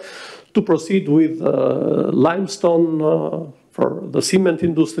Selenica, to proceed with limestone for the cement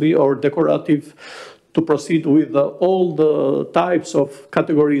industry or decorative, to proceed with all the types of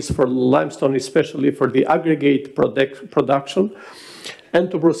categories for limestone, especially for the aggregate production, and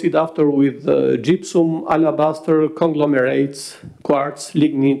to proceed after with gypsum, alabaster, conglomerates, quartz,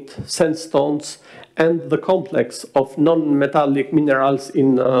 lignite, sandstones, and the complex of non-metallic minerals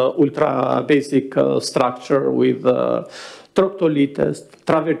in ultra basic structure with troctolithes,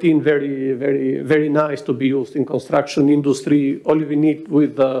 travertine, very nice to be used in construction industry, olivinite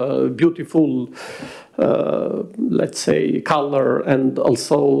with beautiful, let's say, color, and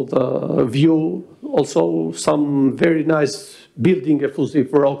also the view, also some very nice building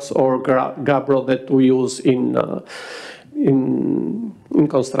effusive rocks or gabbro that we use in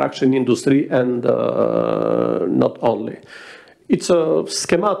construction industry, and not only. It's a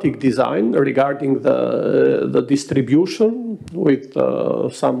schematic design regarding the distribution with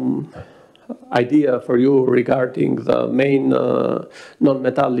some idea for you regarding the main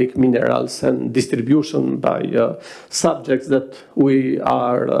non-metallic minerals and distribution by subjects that we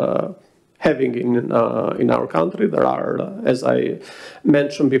are having in our country. There are, as I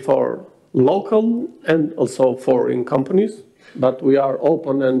mentioned before, local and also foreign companies, but we are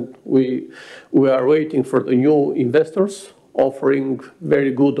open and we are waiting for the new investors, offering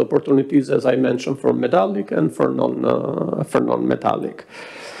very good opportunities, as I mentioned, for metallic and for non-metallic.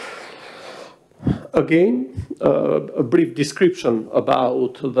 Again, a brief description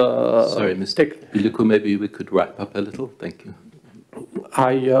about the... Sorry, Mr. Bilicu, maybe we could wrap up a little. Thank you.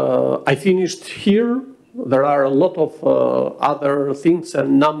 I finished here. There are a lot of other things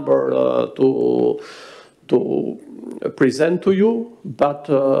and number to present to you, but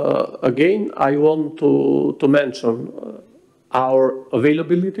again, I want to mention our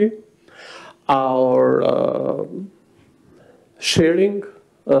availability, our sharing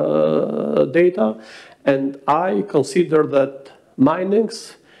data, and I consider that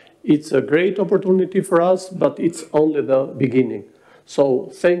MINEX, it's a great opportunity for us, but it's only the beginning. So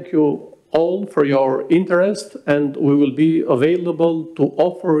thank you all for your interest, and we will be available to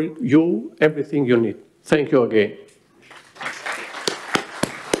offer you everything you need. Thank you again.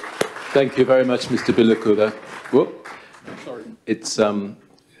 Thank you very much, Mr. Bilicu. Sorry. It's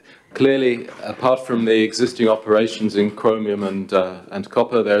clearly, apart from the existing operations in chromium and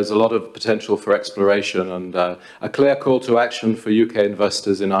copper, there's a lot of potential for exploration and a clear call to action for UK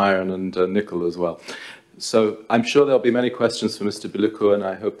investors in iron and nickel as well. So I'm sure there'll be many questions for Mr. Bilicu, and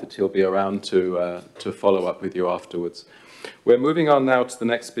I hope that he'll be around to follow up with you afterwards. We're moving on now to the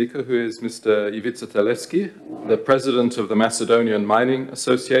next speaker, who is Mr. Ivica Teleschi, the president of the Macedonian Mining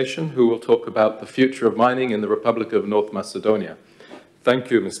Association, who will talk about the future of mining in the Republic of North Macedonia. Thank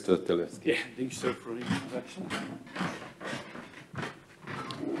you, Mr. Teleschi. Yeah, thank you, sir, for the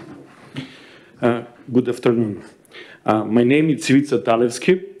introduction. Good afternoon. My name is Ivica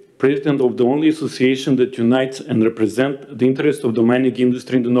Teleschi, president of the only association that unites and represents the interest of the mining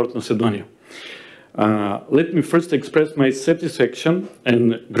industry in the North Macedonia. Let me first express my satisfaction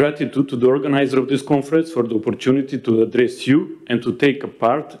and gratitude to the organizer of this conference for the opportunity to address you and to take a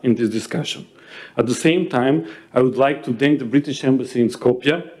part in this discussion. At the same time, I would like to thank the British Embassy in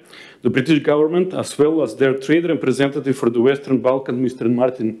Skopje, the British government, as well as their trade representative for the Western Balkans, Mr.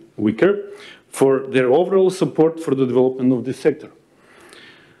 Martin Wicker, for their overall support for the development of this sector.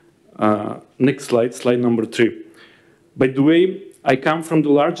 Next slide, slide number 3. By the way, I come from the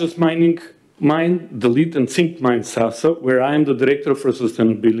largest mining mine, the lead and zinc mine Sasa, where I am the Director for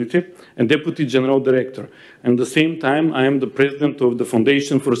Sustainability and Deputy General Director. And at the same time, I am the President of the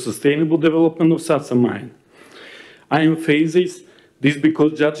Foundation for Sustainable Development of Sasa Mine. I emphasize this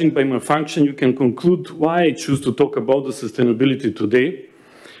because, judging by my function, you can conclude why I choose to talk about the sustainability today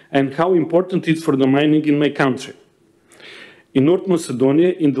and how important it is for the mining in my country. In North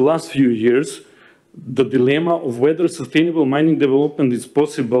Macedonia, in the last few years, the dilemma of whether sustainable mining development is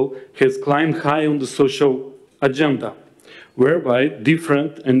possible has climbed high on the social agenda, whereby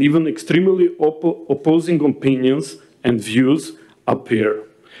different and even extremely opposing opinions and views appear.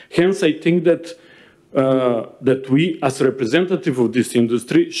 Hence, I think that, that we, as representatives of this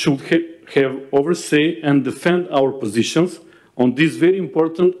industry, should have oversight and defend our positions on this very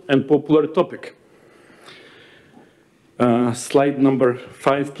important and popular topic. Slide number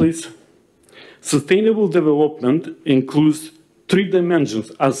 5, please. Sustainable development includes three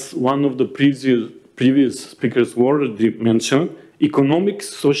dimensions, as one of the previous speakers already mentioned: economic,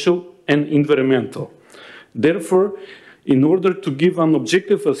 social, and environmental. Therefore, in order to give an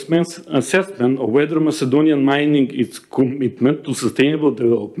objective assessment of whether Macedonian mining is commitment to sustainable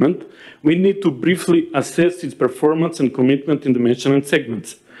development, we need to briefly assess its performance and commitment in the mentioned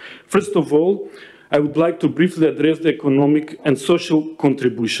segments. First of all, I would like to briefly address the economic and social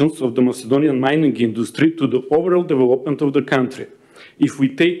contributions of the Macedonian mining industry to the overall development of the country. If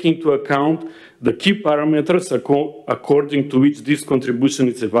we take into account the key parameters according to which this contribution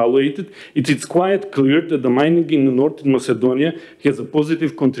is evaluated, it is quite clear that the mining in Northern Macedonia has a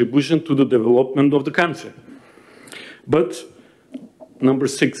positive contribution to the development of the country. But, number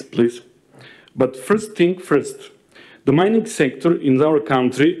 6, please. But first thing first, the mining sector in our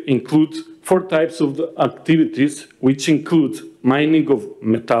country includes 4 types of activities, which include mining of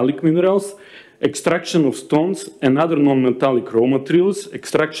metallic minerals, extraction of stones and other non-metallic raw materials,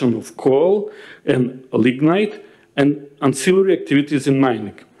 extraction of coal and lignite, and ancillary activities in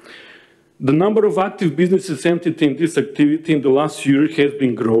mining. The number of active businesses entered in this activity in the last year has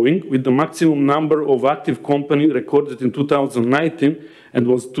been growing, with the maximum number of active companies recorded in 2019 and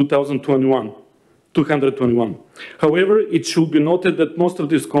was 221. However, it should be noted that most of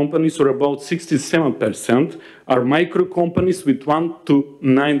these companies, or about 67%, are micro companies with 1 to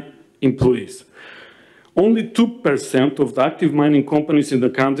 9 employees. Only 2% of the active mining companies in the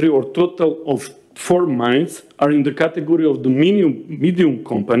country, or total of 4 mines, are in the category of the medium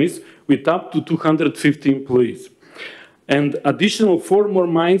companies with up to 250 employees. And additional 4 more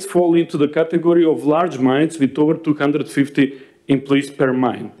mines fall into the category of large mines with over 250 employees per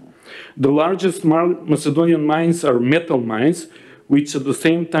mine. The largest Macedonian mines are metal mines, which at the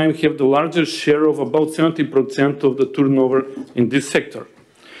same time have the largest share of about 70% of the turnover in this sector.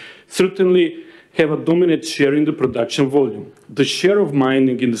 Certainly have a dominant share in the production volume. The share of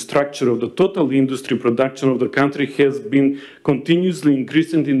mining in the structure of the total industry production of the country has been continuously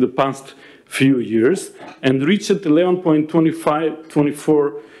increasing in the past few years and reached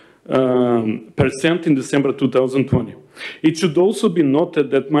 11.24% in December 2020. It should also be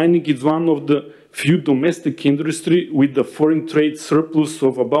noted that mining is one of the few domestic industry with a foreign trade surplus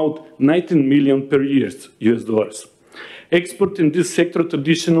of about 19 million per year, US dollars. Exports in this sector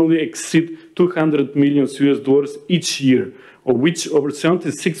traditionally exceed 200 million US dollars each year, of which over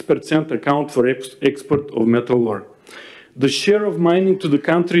 76% account for export of metal ore. The share of mining to the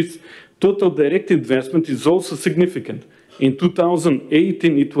country's total direct investment is also significant. In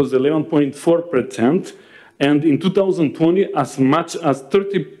 2018, it was 11.4%, and in 2020, as much as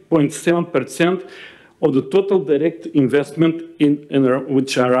 30.7% of the total direct investment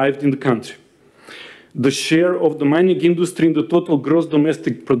which arrived in the country. The share of the mining industry in the total gross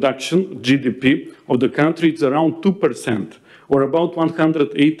domestic production, GDP, of the country is around 2%, or about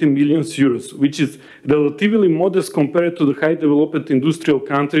 180 million euros, which is relatively modest compared to the high developed industrial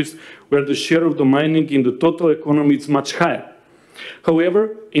countries where the share of the mining in the total economy is much higher.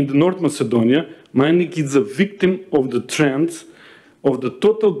 However, in the North Macedonia, mining is a victim of the trends of the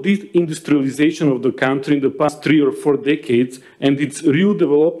total deindustrialization of the country in the past 3 or 4 decades, and its real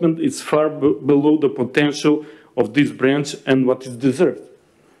development is far below the potential of this branch and what is deserved.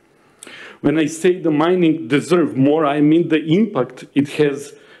 When I say the mining deserves more, I mean the impact it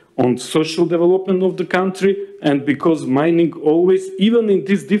has on social development of the country, and because mining always, even in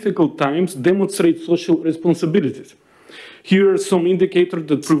these difficult times, demonstrates social responsibilities. Here are some indicators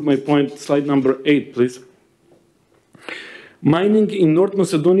that prove my point. Slide number 8, please. Mining in North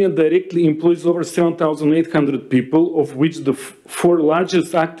Macedonia directly employs over 7,800 people, of which the 4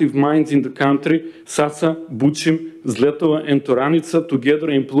 largest active mines in the country, Sasa, Bučim, Zletova, and Toranica, together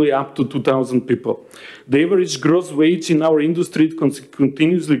employ up to 2,000 people. The average gross wage in our industry is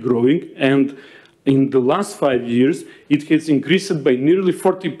continuously growing, and in the last 5 years, it has increased by nearly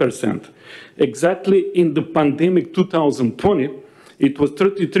 40%. Exactly in the pandemic 2020, it was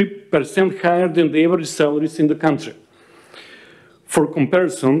 33% higher than the average salaries in the country. For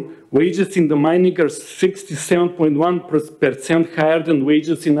comparison, wages in the mining are 67.1% higher than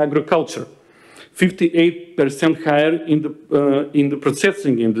wages in agriculture, 58% higher in the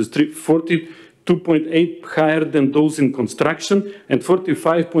processing industry, 42.8% higher than those in construction, and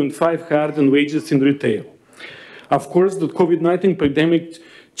 45.5% higher than wages in retail. Of course, the COVID-19 pandemic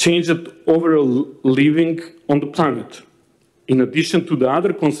changed overall living on the planet. In addition to the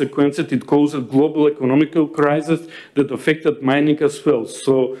other consequences, it caused a global economical crisis that affected mining as well.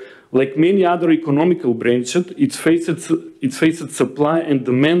 So, like many other economical branches, it faced supply and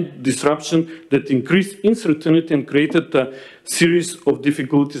demand disruption that increased uncertainty and created a series of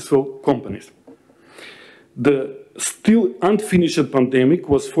difficulties for companies. The still unfinished pandemic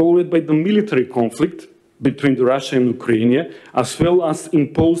was followed by the military conflict between Russia and Ukraine, as well as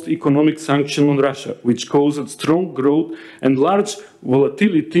imposed economic sanctions on Russia, which caused strong growth and large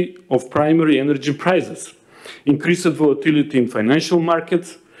volatility of primary energy prices, increased volatility in financial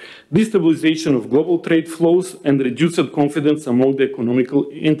markets, destabilization of global trade flows, and reduced confidence among the economical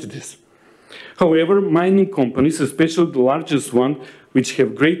entities. However, mining companies, especially the largest ones, which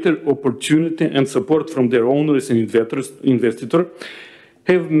have greater opportunity and support from their owners and investors,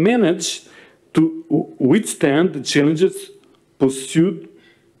 have managed to withstand the challenges pursued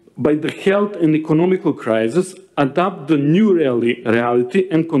by the health and economical crisis, adapt the new reality,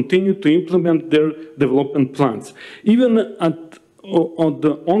 and continue to implement their development plans. Even at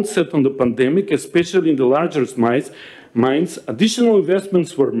the onset of the pandemic, especially in the larger mines, additional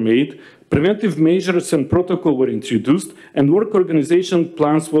investments were made, preventive measures and protocols were introduced, and work organization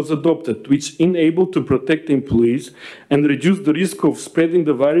plans was adopted, which enabled to protect employees and reduce the risk of spreading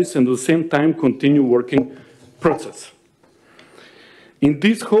the virus and at the same time continue working process. In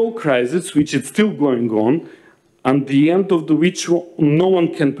this whole crisis, which is still going on, and the end of which no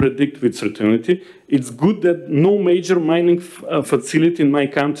one can predict with certainty, it's good that no major mining facility in my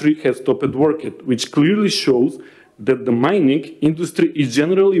country has stopped working, which clearly shows that the mining industry is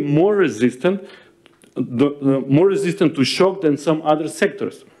generally more resistant to shock than some other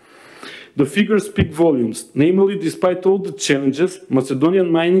sectors. The figures speak volumes. Namely, despite all the challenges,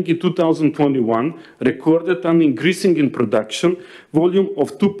 Macedonian mining in 2021 recorded an increasing in production volume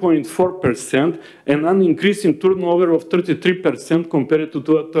of 2.4% and an increase in turnover of 33% compared to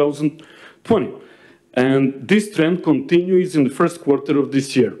 2020. And this trend continues in the first quarter of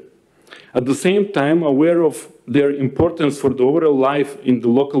this year. At the same time, aware of their importance for the overall life in the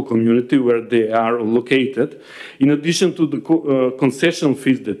local community where they are located, in addition to the concession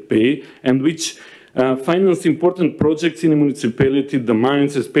fees that pay, and which finance important projects in the municipality, the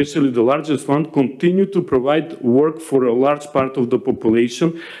mines, especially the largest one, continue to provide work for a large part of the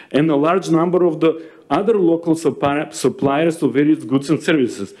population and a large number of the other local suppliers of various goods and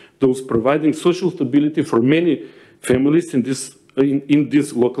services, those providing social stability for many families in these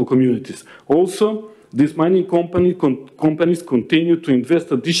local communities. Also, these mining companies continue to invest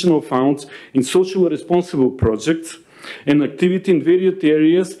additional funds in socially responsible projects and activity in various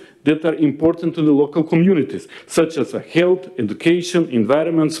areas that are important to the local communities, such as health, education,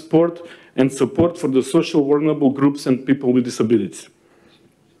 environment, sport, and support for the social vulnerable groups and people with disabilities.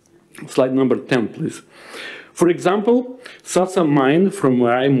 Slide number 10, please. For example, Sasa mine, from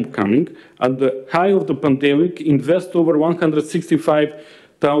where I'm coming, at the height of the pandemic, invest over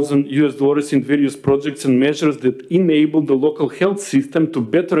 $165,000 in various projects and measures that enable the local health system to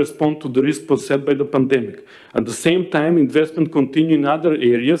better respond to the risk posed by the pandemic. At the same time, investment continue in other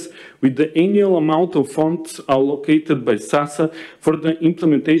areas, with the annual amount of funds allocated by Sasa for the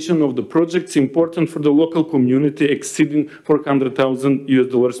implementation of the projects important for the local community exceeding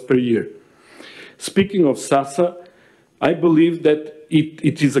 $400,000 per year. Speaking of Sasa, I believe that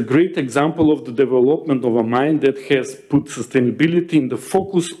it is a great example of the development of a mine that has put sustainability in the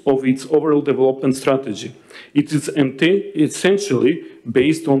focus of its overall development strategy. It is essentially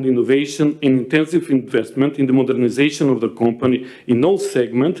based on innovation and intensive investment in the modernization of the company in all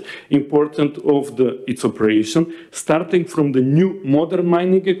segments important of its operation, starting from the new modern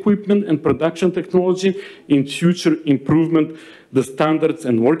mining equipment and production technology, in future improvement the standards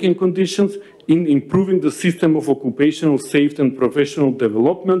and working conditions, in improving the system of occupational safety and professional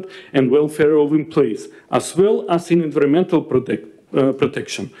development and welfare of employees, as well as in environmental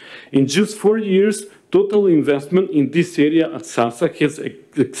protection. In just 4 years, total investment in this area at Sasa has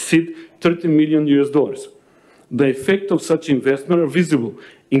exceeded $30 million. The effect of such investment are visible: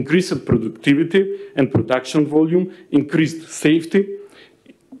 increased productivity and production volume, increased safety,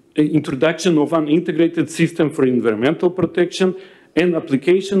 introduction of an integrated system for environmental protection, and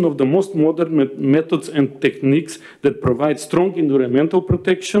application of the most modern methods and techniques that provide strong environmental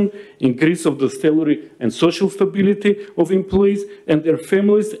protection, increase of the salary and social stability of employees and their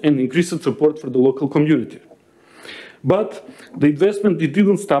families, and increased support for the local community. But the investment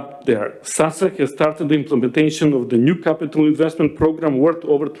didn't stop there. Sasa has started the implementation of the new capital investment program worth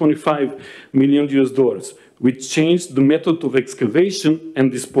over $25 million, which changed the method of excavation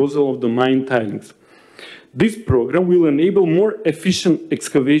and disposal of the mine tailings. This program will enable more efficient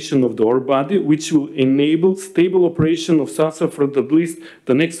excavation of the ore body, which will enable stable operation of Sasa for at least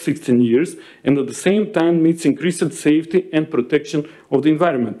the next 16 years, and at the same time meets increased safety and protection of the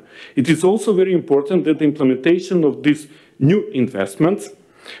environment. It is also very important that the implementation of these new investments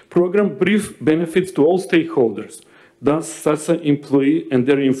program brings benefits to all stakeholders. Thus, SASA employees and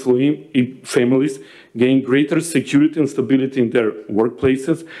their employee families gain greater security and stability in their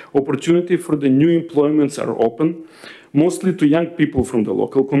workplaces. Opportunity for the new employments are open, mostly to young people from the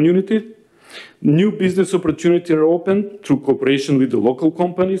local community. New business opportunities are open through cooperation with the local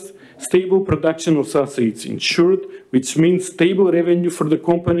companies. Stable production of SASA is ensured, which means stable revenue for the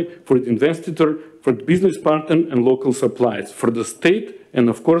company, for the investor, for the business partner and local suppliers, for the state, and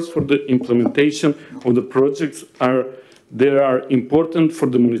of course for the implementation of the projects they are important for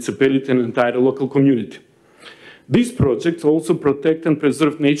the municipality and entire local community. These projects also protect and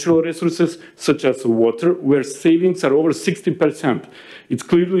preserve natural resources such as water, where savings are over 60%. It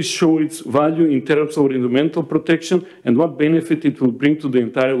clearly shows its value in terms of environmental protection and what benefit it will bring to the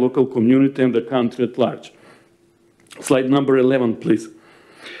entire local community and the country at large. Slide number 11, please.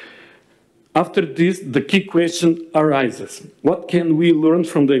 After this, the key question arises. What can we learn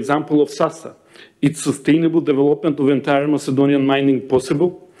from the example of SASA? Is sustainable development of entire Macedonian mining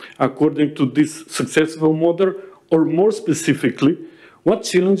possible according to this successful model? Or more specifically, what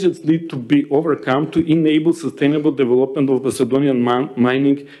challenges need to be overcome to enable sustainable development of Macedonian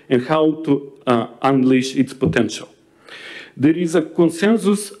mining and how to unleash its potential? There is a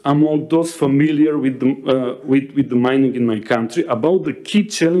consensus among those familiar with the mining in my country about the key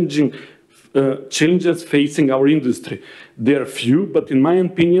challenges facing our industry. There are few, but in my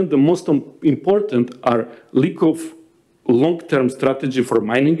opinion, the most important are lack of long-term strategy for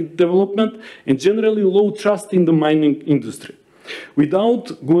mining development and generally low trust in the mining industry.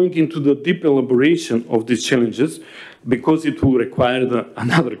 Without going into the deep elaboration of these challenges, because it will require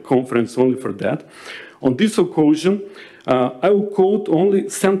another conference only for that, on this occasion, I will quote only a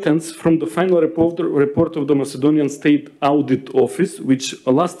sentence from the final report of the Macedonian State Audit Office, which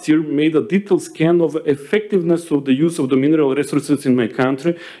last year made a detailed scan of the effectiveness of the use of the mineral resources in my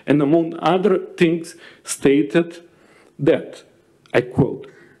country, and among other things stated that, I quote,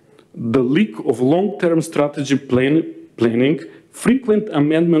 the lack of long-term strategy planning, frequent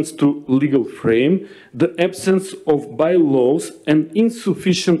amendments to legal frame, the absence of bylaws, and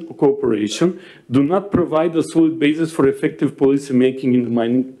insufficient cooperation do not provide a solid basis for effective policy making in the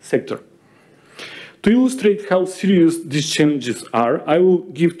mining sector. To illustrate how serious these challenges are, I will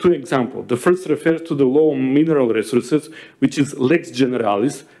give two examples. The first refers to the law on mineral resources, which is lex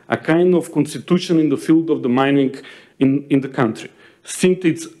generalis, a kind of constitution in the field of the mining in the country. Since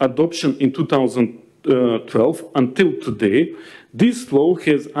its adoption in 2012 until today, this law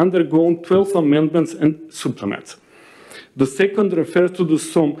has undergone 12 amendments and supplements. The second refers to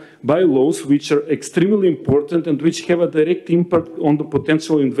some bylaws which are extremely important and which have a direct impact on the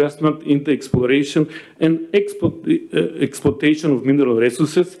potential investment in the exploration and exploitation of mineral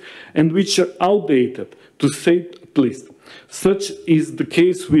resources and which are outdated, to say at least. Such is the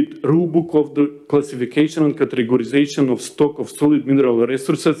case with rulebook of the classification and categorization of stock of solid mineral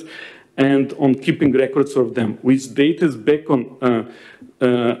resources and on keeping records of them, which dates back on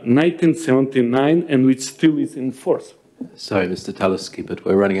 1979 and which still is in force. Sorry, Mr. Taluski, but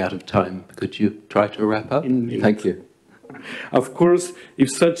we're running out of time. Could you try to wrap up? Thank you. Of course, if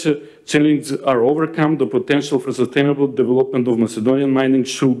such challenges are overcome, the potential for sustainable development of Macedonian mining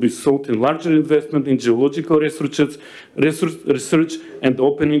should be sought in larger investment in geological research and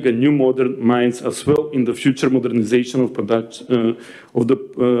opening a new modern mines as well in the future modernization of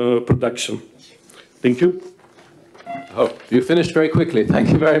production. Thank you. Oh, you finished very quickly. Thank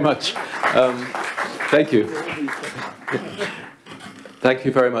you very much. Thank you. Thank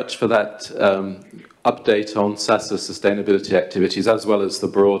you very much for that update on SASA's sustainability activities, as well as the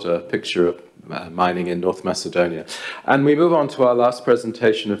broader picture of mining in North Macedonia. And we move on to our last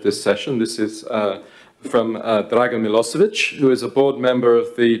presentation of this session. This is from Dragan Milosevic, who is a board member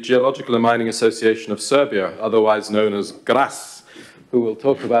of the Geological and Mining Association of Serbia, otherwise known as GRAS, who will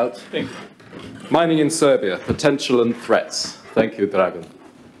talk about mining in Serbia, potential and threats. Thank you, Dragan.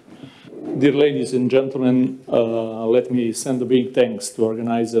 Dear ladies and gentlemen, let me send a big thanks to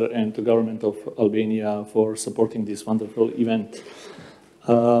organizer and to government of Albania for supporting this wonderful event.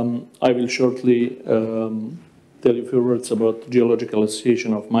 I will shortly tell you a few words about Geological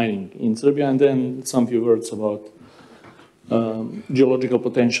Association of Mining in Serbia and then some few words about geological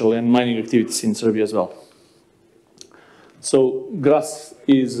potential and mining activities in Serbia as well. So GRAS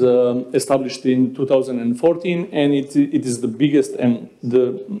is established in 2014 and it is the biggest and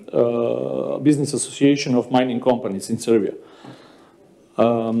the business association of mining companies in Serbia.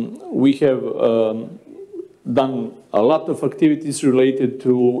 We have done a lot of activities related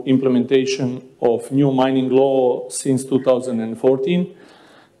to implementation of new mining law since 2014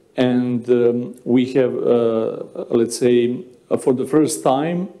 and we have, let's say, for the first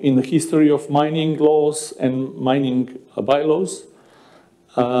time in the history of mining laws and mining bylaws,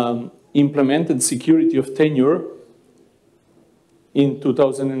 implemented security of tenure in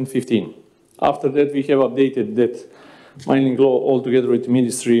 2015. After that, we have updated that mining law altogether with the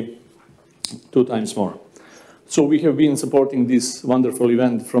ministry 2 times more. So we have been supporting this wonderful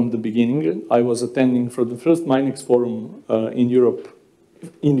event from the beginning. I was attending for the first MINEX Forum in Europe,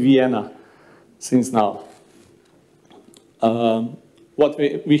 in Vienna, since now. What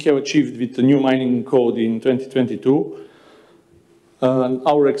we have achieved with the new mining code in 2022,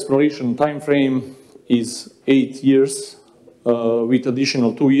 our exploration time frame is 8 years, with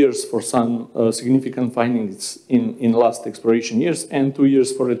additional 2 years for some significant findings in last exploration years, and 2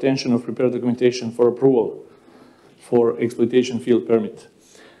 years for retention of prepared documentation for approval for exploitation field permit.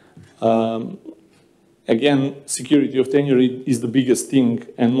 Again, security of tenure is the biggest thing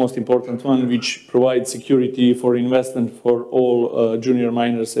and most important one, which provides security for investment for all junior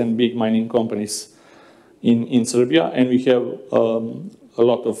miners and big mining companies in Serbia. And we have a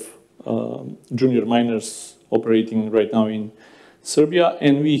lot of junior miners operating right now in Serbia,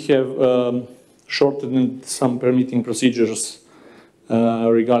 and we have shortened some permitting procedures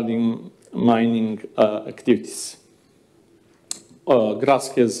regarding mining activities. GRAS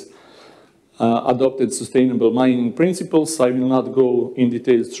has adopted sustainable mining principles. I will not go in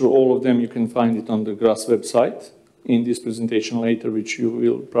details through all of them. You can find it on the GRAS website in this presentation later, which you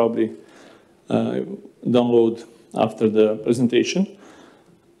will probably download after the presentation.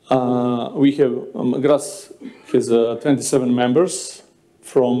 We have, GRAS has 27 members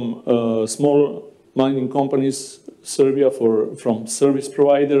from small mining companies, Serbia, from service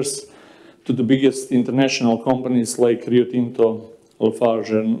providers to the biggest international companies like Rio Tinto,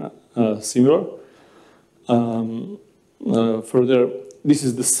 Lafarge, and similar. Further, this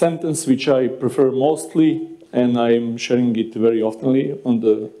is the sentence which I prefer mostly, and I'm sharing it very oftenly on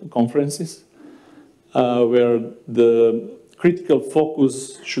the conferences, where the critical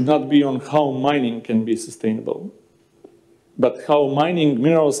focus should not be on how mining can be sustainable, but how mining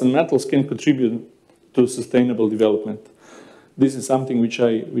minerals and metals can contribute to sustainable development. This is something which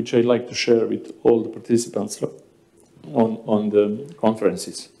I like to share with all the participants on the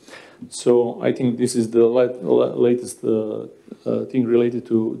conferences. So I think this is the latest thing related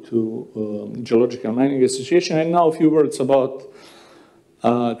to Geological Mining Association. And now a few words about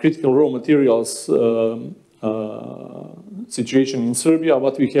critical raw materials situation in Serbia,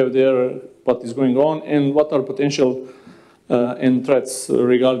 what we have there, what is going on, and what are potential and threats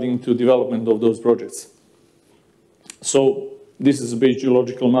regarding to development of those projects. So this is a base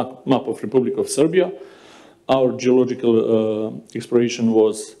geological map of Republic of Serbia. Our geological exploration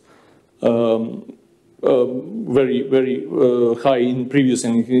was very high in previous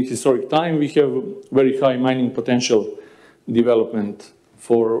and historic time. We have very high mining potential development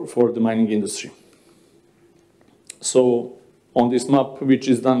for the mining industry. So on this map, which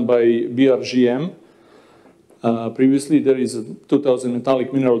is done by BRGM, previously there is 2,000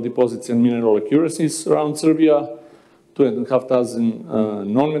 metallic mineral deposits and mineral accuracies around Serbia, 2,500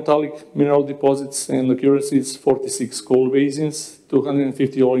 non-metallic mineral deposits and accuracies, 46 coal basins,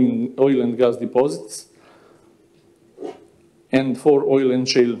 250 oil and gas deposits, and 4 oil and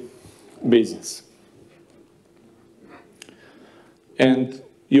shale basins. And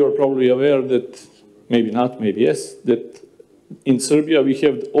you're probably aware that, maybe not, maybe yes, that in Serbia we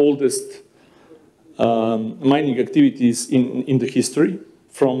have the oldest mining activities in the history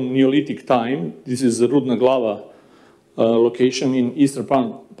from Neolithic time. This is the Rudna Glava location in eastern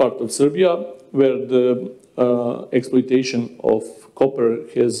part of Serbia, where the exploitation of copper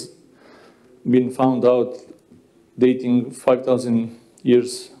has been found out dating 5,000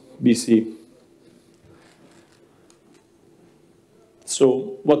 years BC.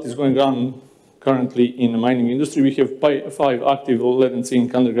 So what is going on currently in the mining industry? We have 5 active lead and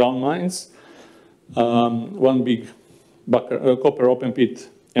zinc underground mines, 1 big copper open pit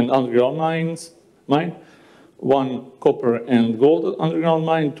and underground mine, 1 copper and gold underground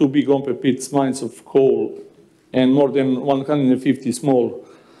mine, 2 big open pits mines of coal, and more than 150 small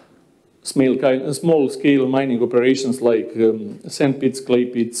scale mining operations like sand pits, clay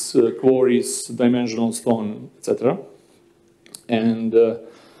pits, quarries, dimensional stone, etc. And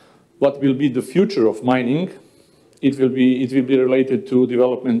what will be the future of mining? It will be related to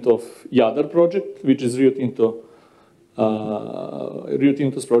development of Jadar project, which is Rio Tinto's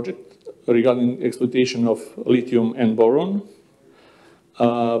project regarding exploitation of lithium and boron.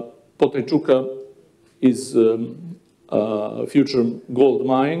 Potrechuka is a future gold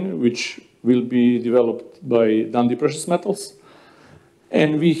mine, which will be developed by Dundee Precious Metals.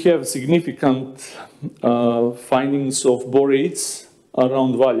 And we have significant findings of borates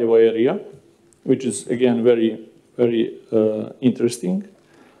around Valjevo area, which is, again, very, very interesting.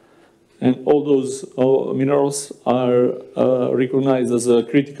 And all those minerals are recognized as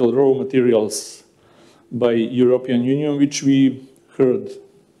critical raw materials by European Union, which we heard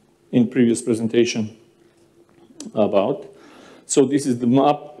in previous presentation about. So this is the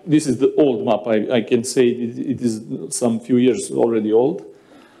map. This is the old map. I can say it is some few years already old.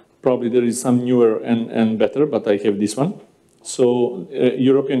 Probably there is some newer and better, but I have this one. So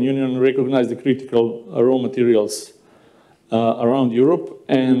European Union recognized the critical raw materials around Europe.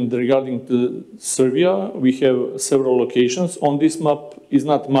 And regarding to Serbia, we have several locations. On this map is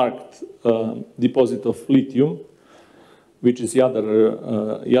not marked deposit of lithium, which is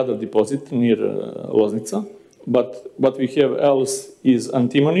Jadar deposit near Loznica. But what we have else is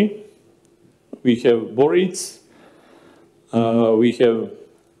antimony, we have borates, we have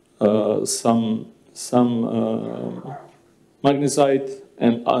some magnesite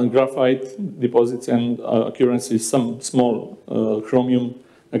and graphite deposits and occurrences, some small chromium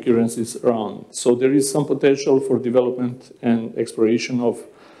occurrences around. So there is some potential for development and exploration of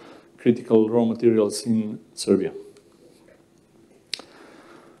critical raw materials in Serbia.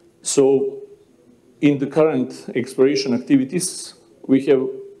 So in the current exploration activities, we have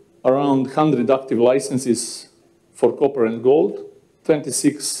around 100 active licenses for copper and gold,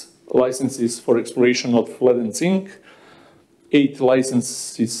 26 licenses for exploration of lead and zinc, 8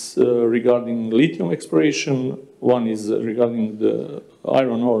 licenses regarding lithium exploration, 1 is regarding the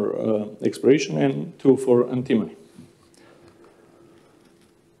iron ore exploration, and 2 for antimony.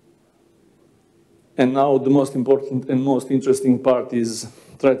 And now the most important and most interesting part is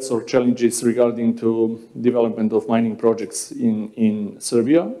threats or challenges regarding to development of mining projects in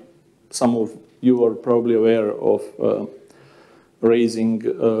Serbia. Some of you are probably aware of raising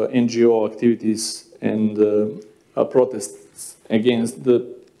NGO activities and protests against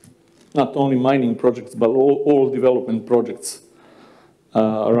not only mining projects, but all development projects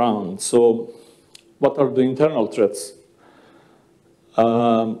around. So what are the internal threats?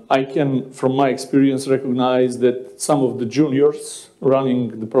 I can, from my experience, recognize that some of the juniors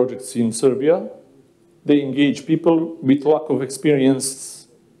running the projects in Serbia, they engage people with lack of experience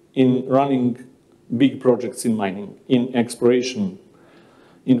in running big projects in mining, in exploration,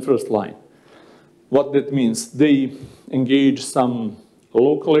 in first line. What that means, they engage some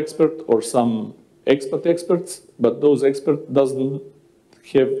local expert or some expert experts, but those experts doesn't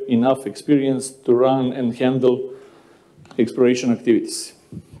have enough experience to run and handle exploration activities.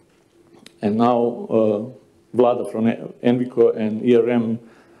 And now Vlada from Envico and ERM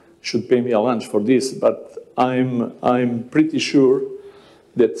should pay me a lunch for this, but I'm pretty sure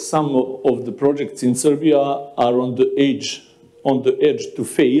that some of the projects in Serbia are on the edge to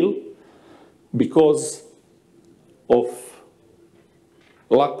fail because of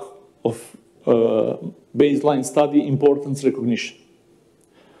lack of baseline study importance recognition.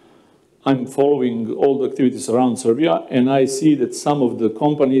 I'm following all the activities around Serbia, and I see that some of the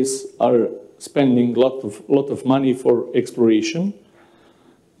companies are spending a lot of money for exploration,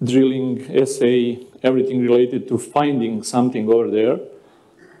 drilling, assay, everything related to finding something over there,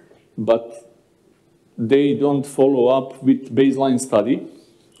 but they don't follow up with baseline study,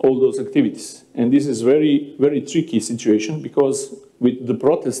 all those activities. And this is very, very tricky situation because with the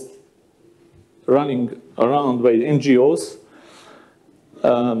protest running around by NGOs,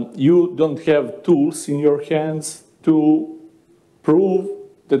 you don't have tools in your hands to prove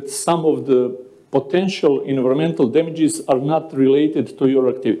that some of the potential environmental damages are not related to your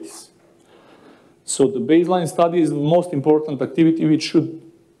activities. So the baseline study is the most important activity which should,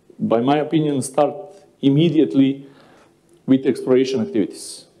 by my opinion, start immediately with exploration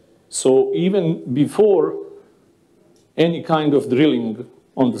activities. So even before any kind of drilling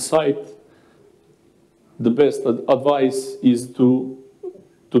on the site, the best advice is to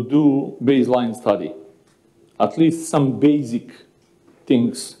do baseline study, at least some basic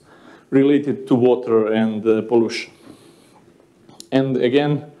things related to water and pollution. And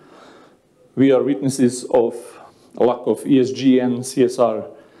again, we are witnesses of a lack of ESG and CSR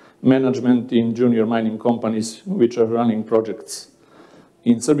management in junior mining companies which are running projects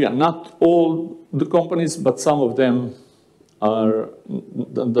in Serbia. Not all the companies, but some of them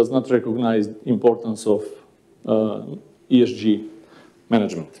does not recognize the importance of ESG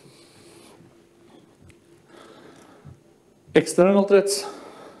management. External threats.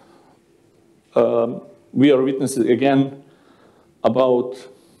 We are witnesses again about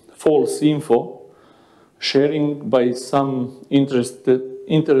false info sharing by some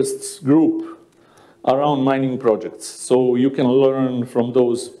interests group around mining projects. So you can learn from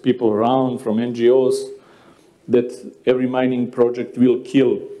those people around, from NGOs, that every mining project will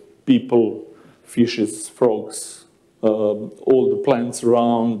kill people, fishes, frogs, all the plants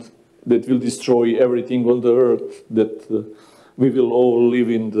around, that will destroy everything on the earth, that we will all live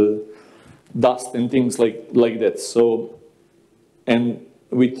in the dust and things like that. So, and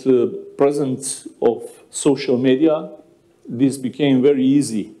with the presence of social media, this became very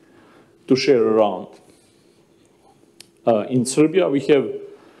easy to share around. In Serbia, we have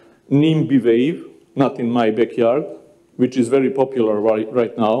NIMBY wave, not in my backyard, which is very popular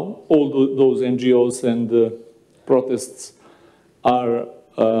right now. All those NGOs and protests are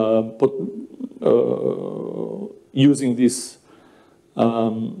using this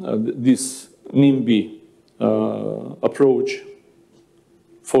NIMBY approach.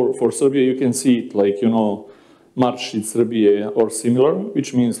 For Serbia, you can see it like, Marš iz Srbije or similar,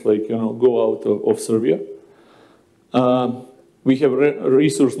 which means like, go out of Serbia. We have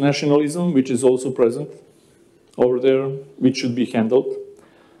resource nationalism, which is also present over there, which should be handled.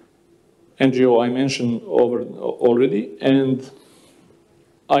 NGO I mentioned already, and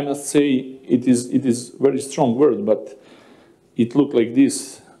I must say it is very strong word, but it looked like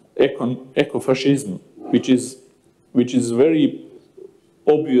this, ecofascism, which is very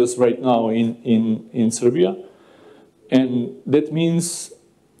obvious right now in Serbia. And that means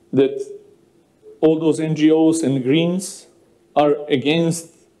that all those NGOs and Greens are against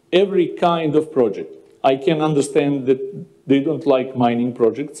every kind of project. I can understand that they don't like mining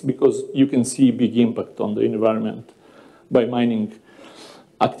projects because you can see big impact on the environment by mining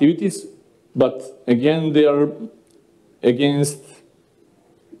activities. But again, they are against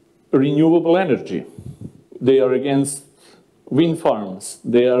renewable energy. They are against wind farms.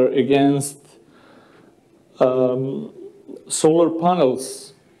 They are against solar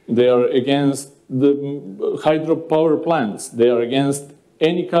panels. They are against the hydropower plants. They are against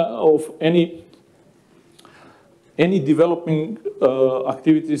any developing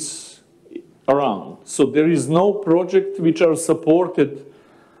activities around. So there is no project which are supported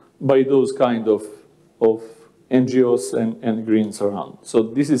by those kind of NGOs and Greens around. So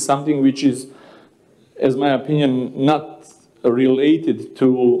this is something which is, as my opinion, not related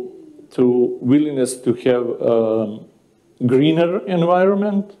to willingness to have a greener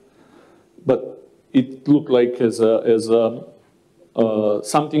environment, but it looked like as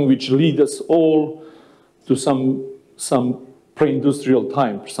something which leads us all to some pre-industrial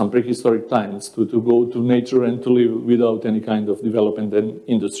times, some prehistoric times, to go to nature and to live without any kind of development and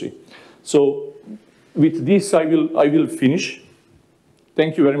industry. So with this, I will finish.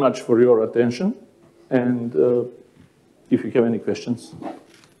 Thank you very much for your attention, and if you have any questions.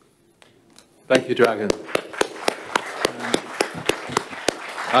 Thank you, Dragan.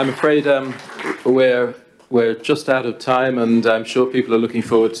 I'm afraid we're just out of time, and I'm sure people are looking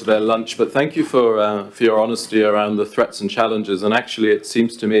forward to their lunch. But thank you for your honesty around the threats and challenges. And actually, it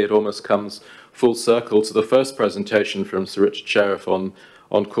seems to me it almost comes full circle to the first presentation from Sir Richard Sheriff on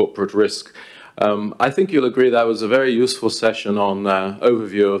corporate risk. I think you'll agree that was a very useful session on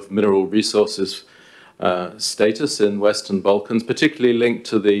overview of mineral resources status in Western Balkans, particularly linked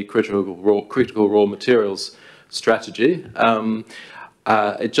to the critical raw materials strategy.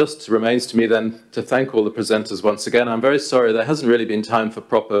 It just remains to me then to thank all the presenters once again. I'm very sorry there hasn't really been time for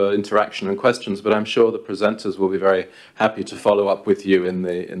proper interaction and questions, but I'm sure the presenters will be very happy to follow up with you in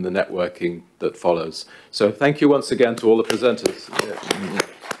the networking that follows. So thank you once again to all the presenters. Yeah.